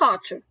worldly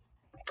culture.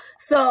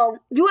 So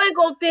you ain't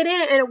gonna fit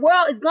in, and the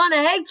world is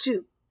gonna hate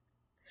you.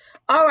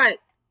 All right.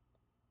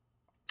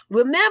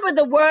 Remember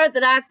the word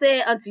that I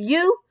said unto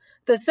you: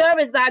 the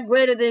servant is not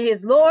greater than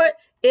his Lord.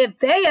 If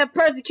they have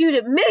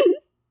persecuted me,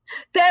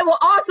 they will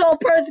also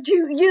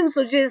persecute you.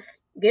 So just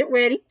get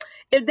ready.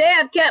 If they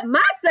have kept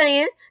my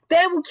saying,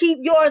 they will keep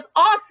yours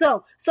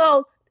also.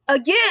 So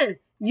again,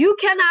 you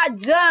cannot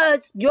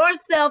judge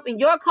yourself and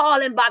your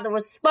calling by the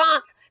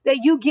response that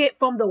you get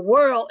from the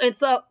world and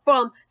so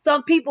from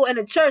some people in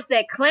the church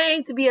that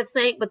claim to be a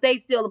saint, but they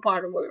still a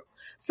part of the world.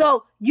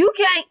 So you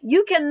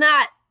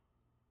cannot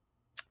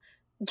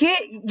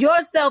get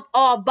yourself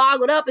all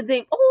boggled up and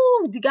think,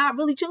 oh, did God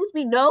really choose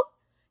me? No,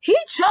 he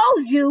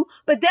chose you,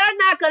 but they're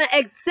not going to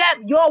accept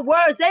your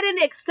words. They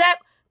didn't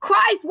accept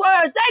Christ's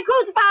words. They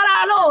crucified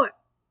our Lord.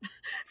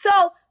 So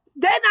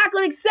they're not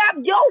going to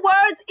accept your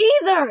words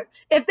either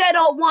if they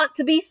don't want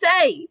to be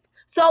saved.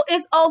 So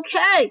it's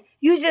okay.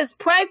 You just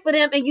pray for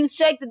them and you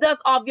shake the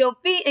dust off your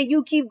feet and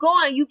you keep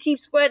going. You keep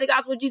spreading the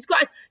gospel of Jesus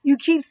Christ. You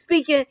keep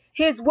speaking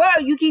his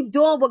word. You keep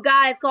doing what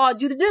God has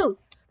called you to do.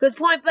 Because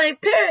point blank,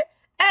 period,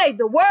 hey,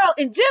 the world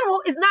in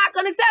general is not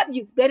going to accept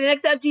you. They didn't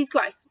accept Jesus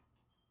Christ.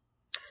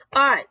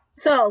 All right.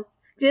 So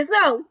just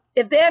know,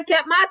 if they have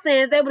kept my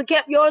sins, they would have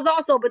kept yours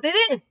also, but they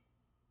didn't.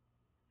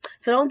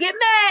 So don't get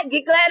mad.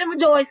 Get glad and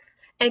rejoice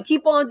and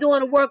keep on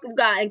doing the work of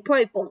God and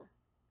pray for them.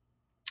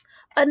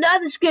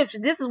 Another scripture,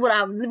 this is what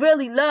I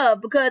really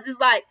love, because it's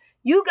like,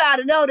 you got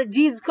to know that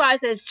Jesus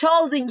Christ has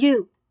chosen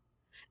you.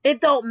 It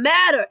don't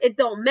matter. It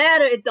don't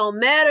matter. It don't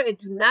matter. It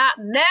do not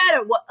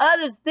matter what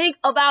others think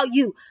about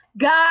you.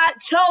 God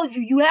chose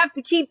you. You have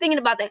to keep thinking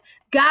about that.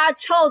 God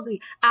chose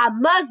me. I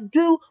must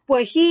do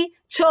what he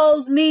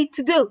chose me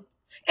to do.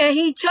 And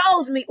he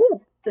chose me.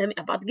 I'm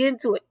about to get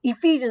into it.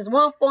 Ephesians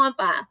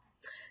 1:4-5.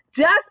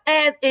 Just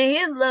as in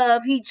his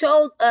love, he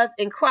chose us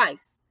in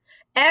Christ,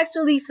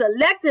 actually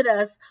selected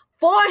us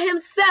for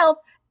himself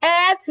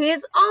as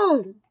his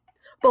own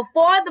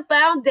before the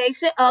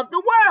foundation of the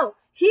world.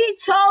 He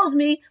chose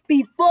me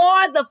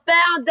before the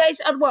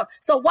foundation of the world.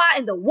 So why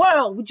in the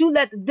world would you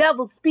let the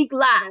devil speak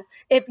lies?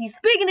 If he's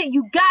speaking it,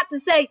 you got to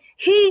say,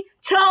 he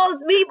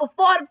chose me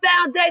before the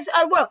foundation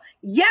of the world.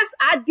 Yes,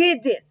 I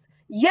did this.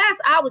 Yes,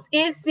 I was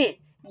in sin.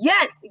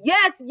 Yes.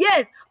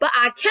 But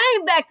I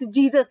came back to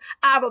Jesus.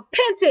 I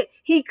repented.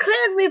 He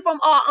cleansed me from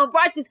all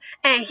unrighteousness.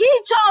 And he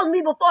chose me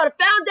before the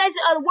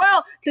foundation of the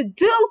world to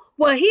do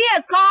what he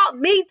has called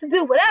me to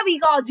do. Whatever he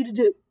called you to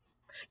do.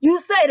 You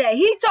say that.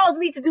 He chose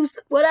me to do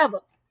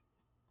whatever.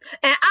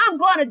 And I'm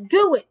going to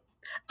do it.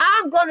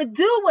 I'm going to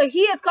do what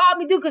he has called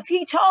me to do because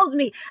he chose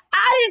me.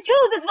 I didn't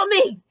choose this for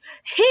me.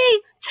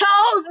 He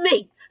chose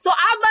me. So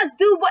I must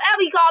do whatever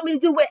he called me to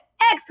do with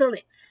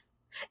excellence.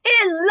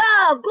 In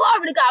love,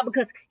 glory to God,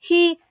 because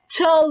he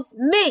chose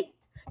me.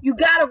 You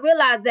got to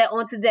realize that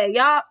on today,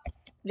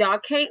 y'all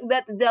can't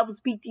let the devil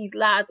speak these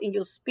lies in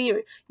your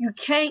spirit. You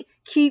can't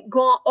keep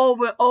going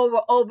over and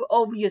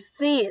over your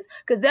sins,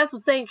 because that's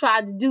what Satan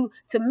tried to do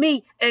to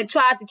me and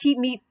tried to keep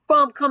me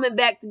from coming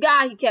back to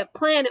God. He kept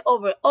playing it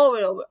over and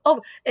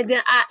over. And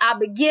then I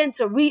began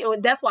to read,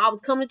 and that's why I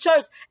was coming to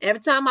church. And every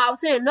time I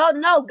was hearing,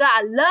 no,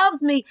 God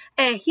loves me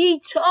and he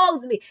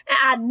chose me. And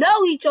I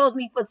know he chose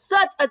me for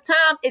such a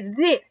time as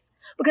this,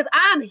 because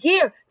I'm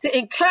here to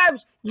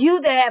encourage you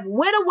that have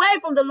went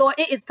away from the Lord.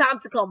 It is time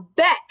to come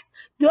back.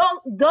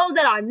 Those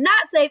that are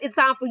not saved, it's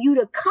time for you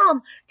to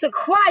come to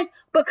Christ,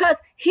 because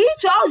he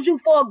chose you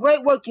for a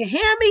great work. You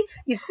hear me?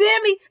 You see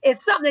me?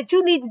 It's something that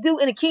you need to do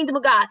in the kingdom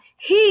of God.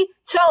 He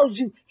chose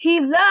you. He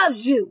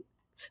loves you.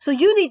 So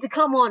you need to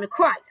come on to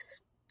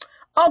Christ.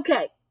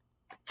 Okay.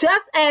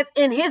 Just as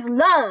in his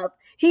love,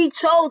 he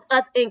chose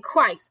us in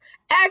Christ,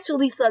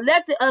 actually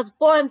selected us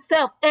for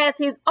himself as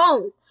his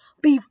own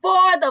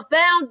before the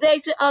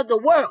foundation of the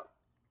world,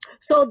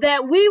 so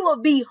that we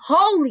will be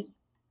holy.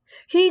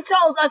 He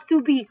chose us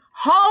to be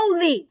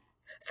holy.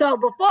 So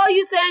before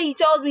you say he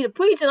chose me to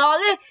preach and all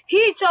that,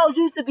 he chose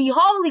you to be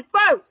holy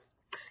first.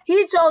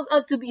 He chose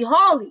us to be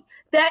holy,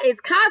 that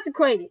is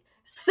consecrated,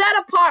 set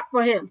apart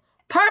for him,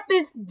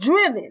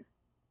 purpose-driven,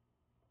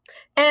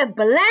 and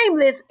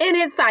blameless in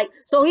his sight.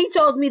 So he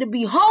chose me to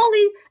be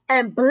holy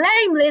and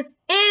blameless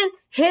in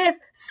his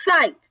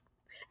sight.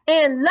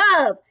 In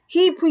love,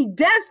 he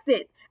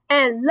predestined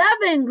and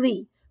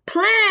lovingly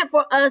planned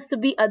for us to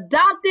be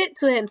adopted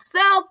to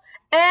himself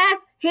as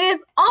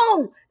his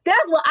own.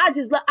 That's what I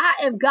just love. I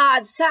am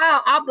God's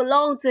child. I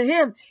belong to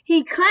him.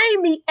 He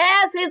claimed me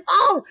as his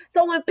own.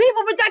 So when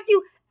people reject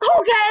you,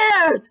 who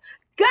cares?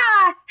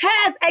 God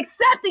has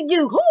accepted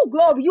you. Who,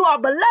 glory, you are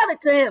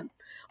beloved to him.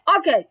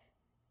 Okay.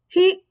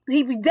 He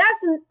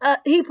predestined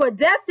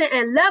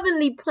and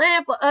lovingly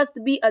planned for us to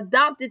be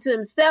adopted to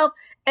himself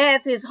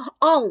as his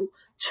own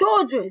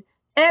children,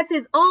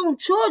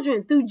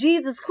 through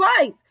Jesus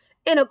Christ,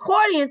 in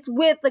accordance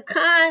with the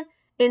kind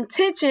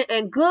intention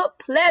and good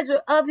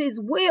pleasure of his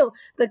will.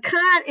 The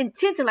kind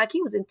intention, like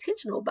he was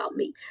intentional about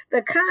me.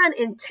 The kind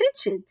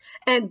intention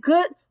and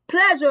good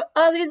pleasure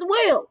of his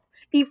will.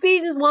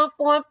 Ephesians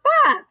 1:4-5.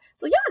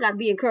 So y'all got to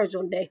be encouraged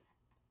on today.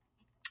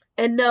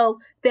 And know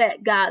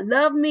that God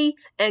loved me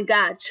and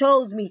God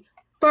chose me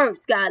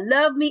first. God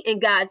loved me and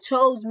God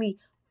chose me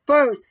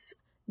first.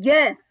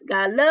 Yes,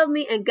 God loved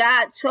me and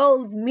God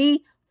chose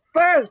me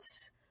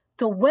first.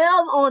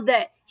 Dwell on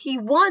that. He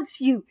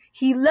wants you.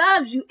 He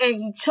loves you and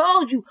he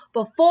chose you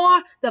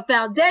before the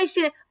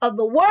foundation of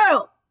the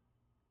world.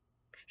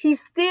 He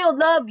still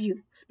loves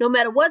you. No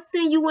matter what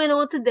sin you went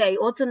on today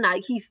or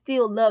tonight, he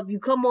still loves you.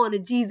 Come on to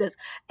Jesus.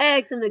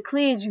 Ask him to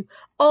cleanse you.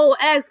 Oh,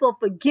 ask for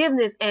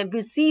forgiveness and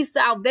receive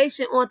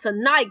salvation on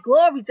tonight.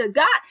 Glory to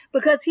God,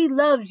 because he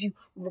loves you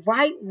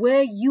right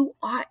where you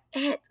are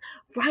at.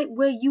 Right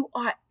where you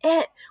are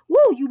at.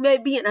 Woo, you may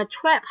be in a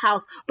trap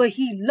house, but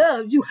he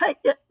loves you.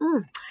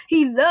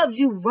 He loves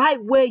you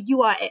right where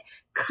you are at.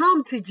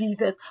 Come to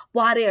Jesus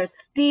while there's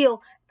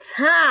still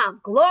time.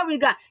 Glory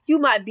to God. You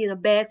might be in a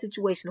bad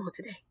situation on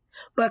today,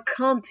 but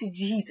come to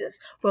Jesus,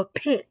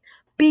 repent,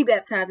 be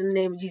baptized in the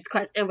name of Jesus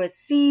Christ, and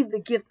receive the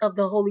gift of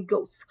the Holy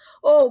Ghost.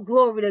 Oh,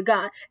 glory to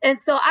God. And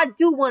so I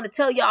do want to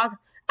tell y'all,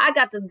 I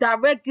got to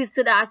direct this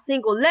to our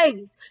single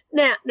ladies.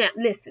 Now,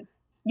 listen,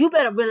 you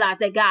better realize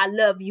that God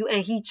loved you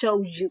and he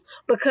chose you,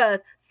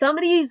 because some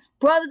of these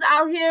brothers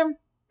out here,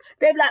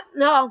 they be like,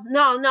 no.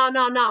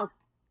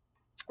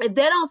 If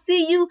they don't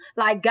see you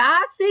like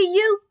God see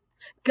you,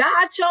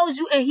 God chose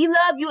you and he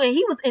loved you and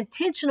he was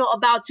intentional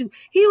about you.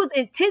 He was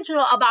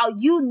intentional about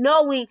you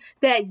knowing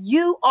that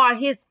you are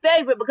his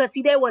favorite, because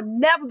see, there will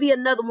never be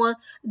another one.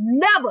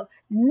 Never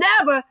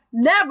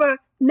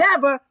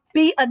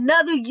be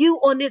another you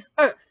on this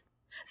earth.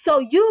 So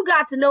you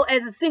got to know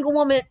as a single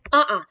woman,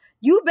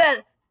 you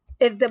better,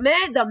 if the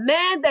man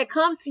that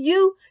comes to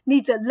you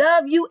needs to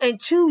love you and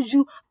choose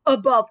you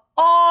above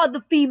all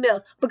the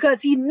females,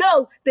 because he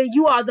know that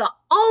you are the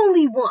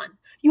only one.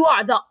 You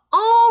are the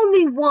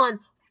only one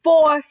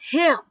for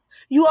him.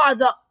 You are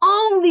the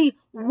only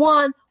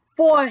one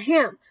for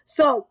him.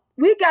 So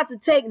we got to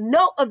take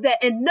note of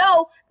that and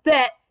know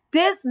that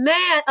this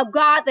man of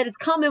God that is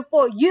coming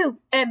for you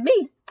and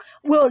me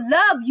will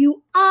love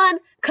you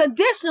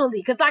unconditionally.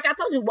 Because like I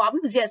told you, while we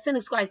was yet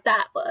sinners, Christ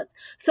died for us.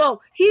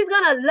 So he's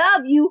going to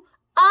love you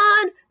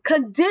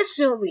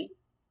unconditionally.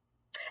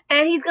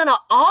 And he's going to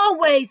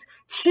always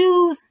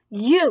choose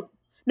you,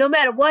 no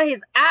matter what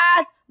his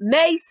eyes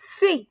may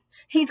see.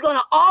 He's going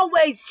to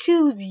always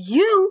choose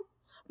you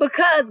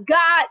because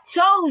God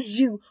chose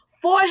you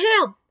for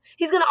him.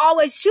 He's going to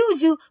always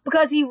choose you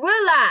because he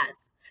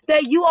realized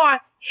that you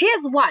are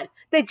his wife,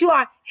 that you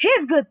are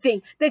his good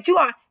thing, that you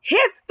are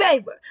his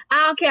favorite.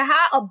 I don't care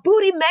how a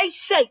booty may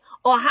shake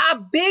or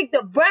how big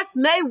the breast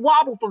may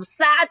wobble from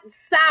side to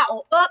side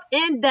or up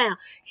and down.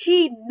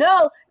 He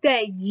knows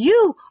that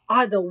you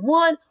are the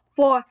one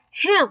for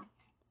him.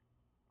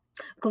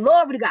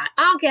 Glory to God.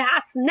 I don't care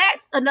how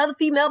snatched another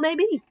female may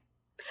be.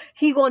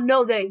 He gonna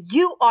know that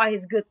you are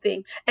his good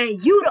thing,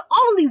 and you the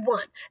only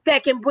one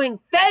that can bring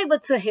favor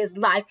to his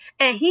life,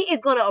 and he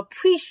is gonna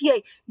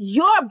appreciate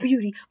your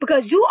beauty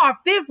because you are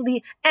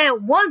fearfully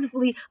and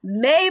wonderfully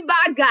made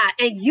by God,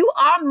 and you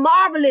are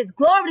marvelous.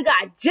 Glory to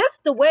God,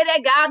 just the way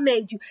that God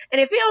made you.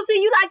 And if he don't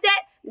see you like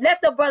that,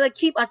 let the brother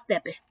keep a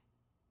stepping,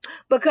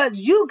 because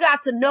you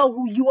got to know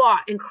who you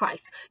are in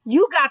Christ.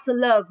 You got to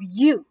love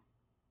you.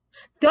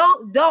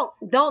 Don't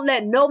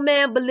let no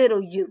man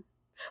belittle you.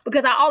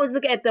 Because I always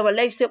look at the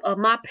relationship of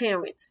my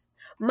parents.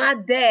 My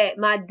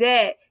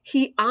dad,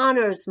 he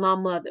honors my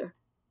mother.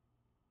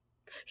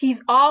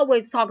 He's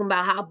always talking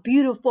about how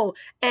beautiful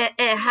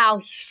and how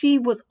she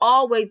was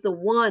always the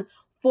one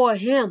for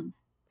him.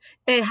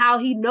 And how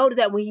he noticed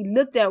that when he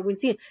looked at her, when he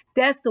seen,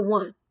 that's the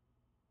one.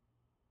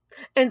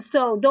 And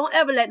so don't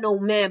ever let no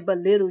man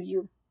belittle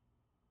you.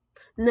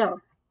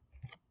 No.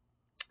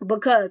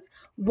 Because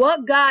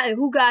what God and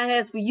who God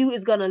has for you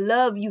is going to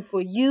love you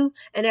for you,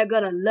 and they're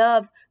going to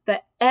love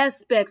the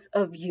aspects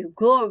of you.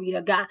 Glory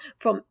to God,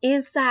 from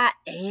inside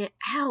and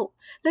out.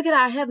 Look at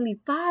our Heavenly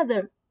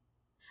Father.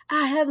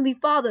 Our Heavenly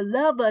Father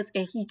loves us,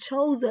 and he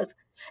chose us.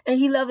 And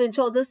he loved and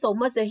chose us so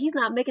much that he's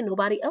not making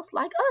nobody else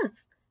like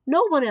us.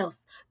 No one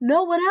else.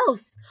 No one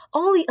else.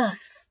 Only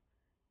us.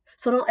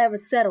 So don't ever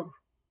settle.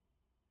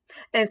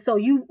 And so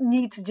you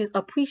need to just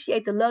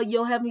appreciate the love of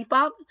your Heavenly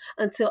Father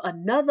until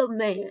another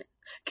man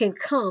can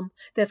come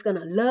that's going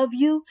to love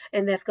you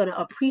and that's going to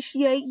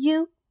appreciate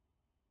you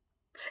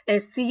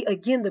and see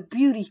again the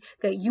beauty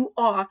that you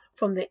are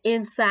from the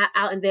inside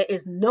out, and there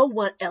is no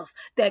one else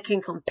that can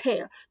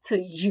compare to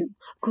you.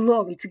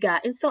 Glory to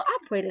God. And so I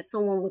pray that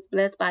someone was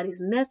blessed by this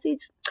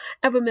message,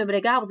 and remember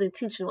that God was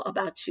intentional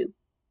about you.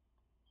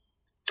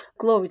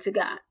 Glory to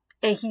God.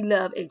 and he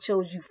loved and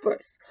chose you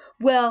first.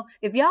 Well,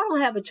 if y'all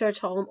don't have a church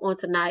home on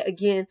tonight,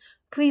 again,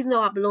 please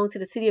know I belong to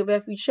the City of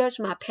Refuge Church.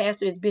 My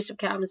pastor is Bishop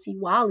Calvin C.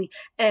 Wiley,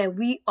 and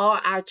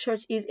our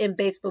church is in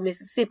Batesville,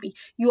 Mississippi.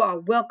 You are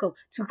welcome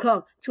to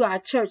come to our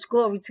church.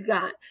 Glory to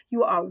God.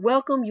 You are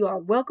welcome,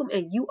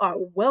 and you are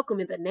welcome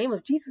in the name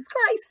of Jesus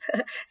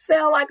Christ.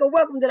 Sound like a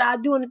welcome that I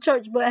do in the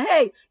church, but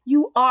hey,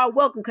 you are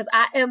welcome because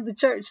I am the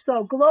church.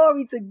 So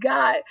glory to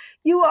God.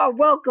 You are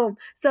welcome.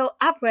 So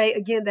I pray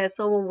again that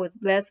someone was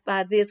blessed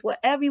by this. Well,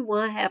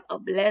 everyone have a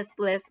blessed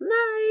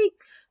night.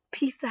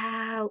 Peace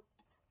out.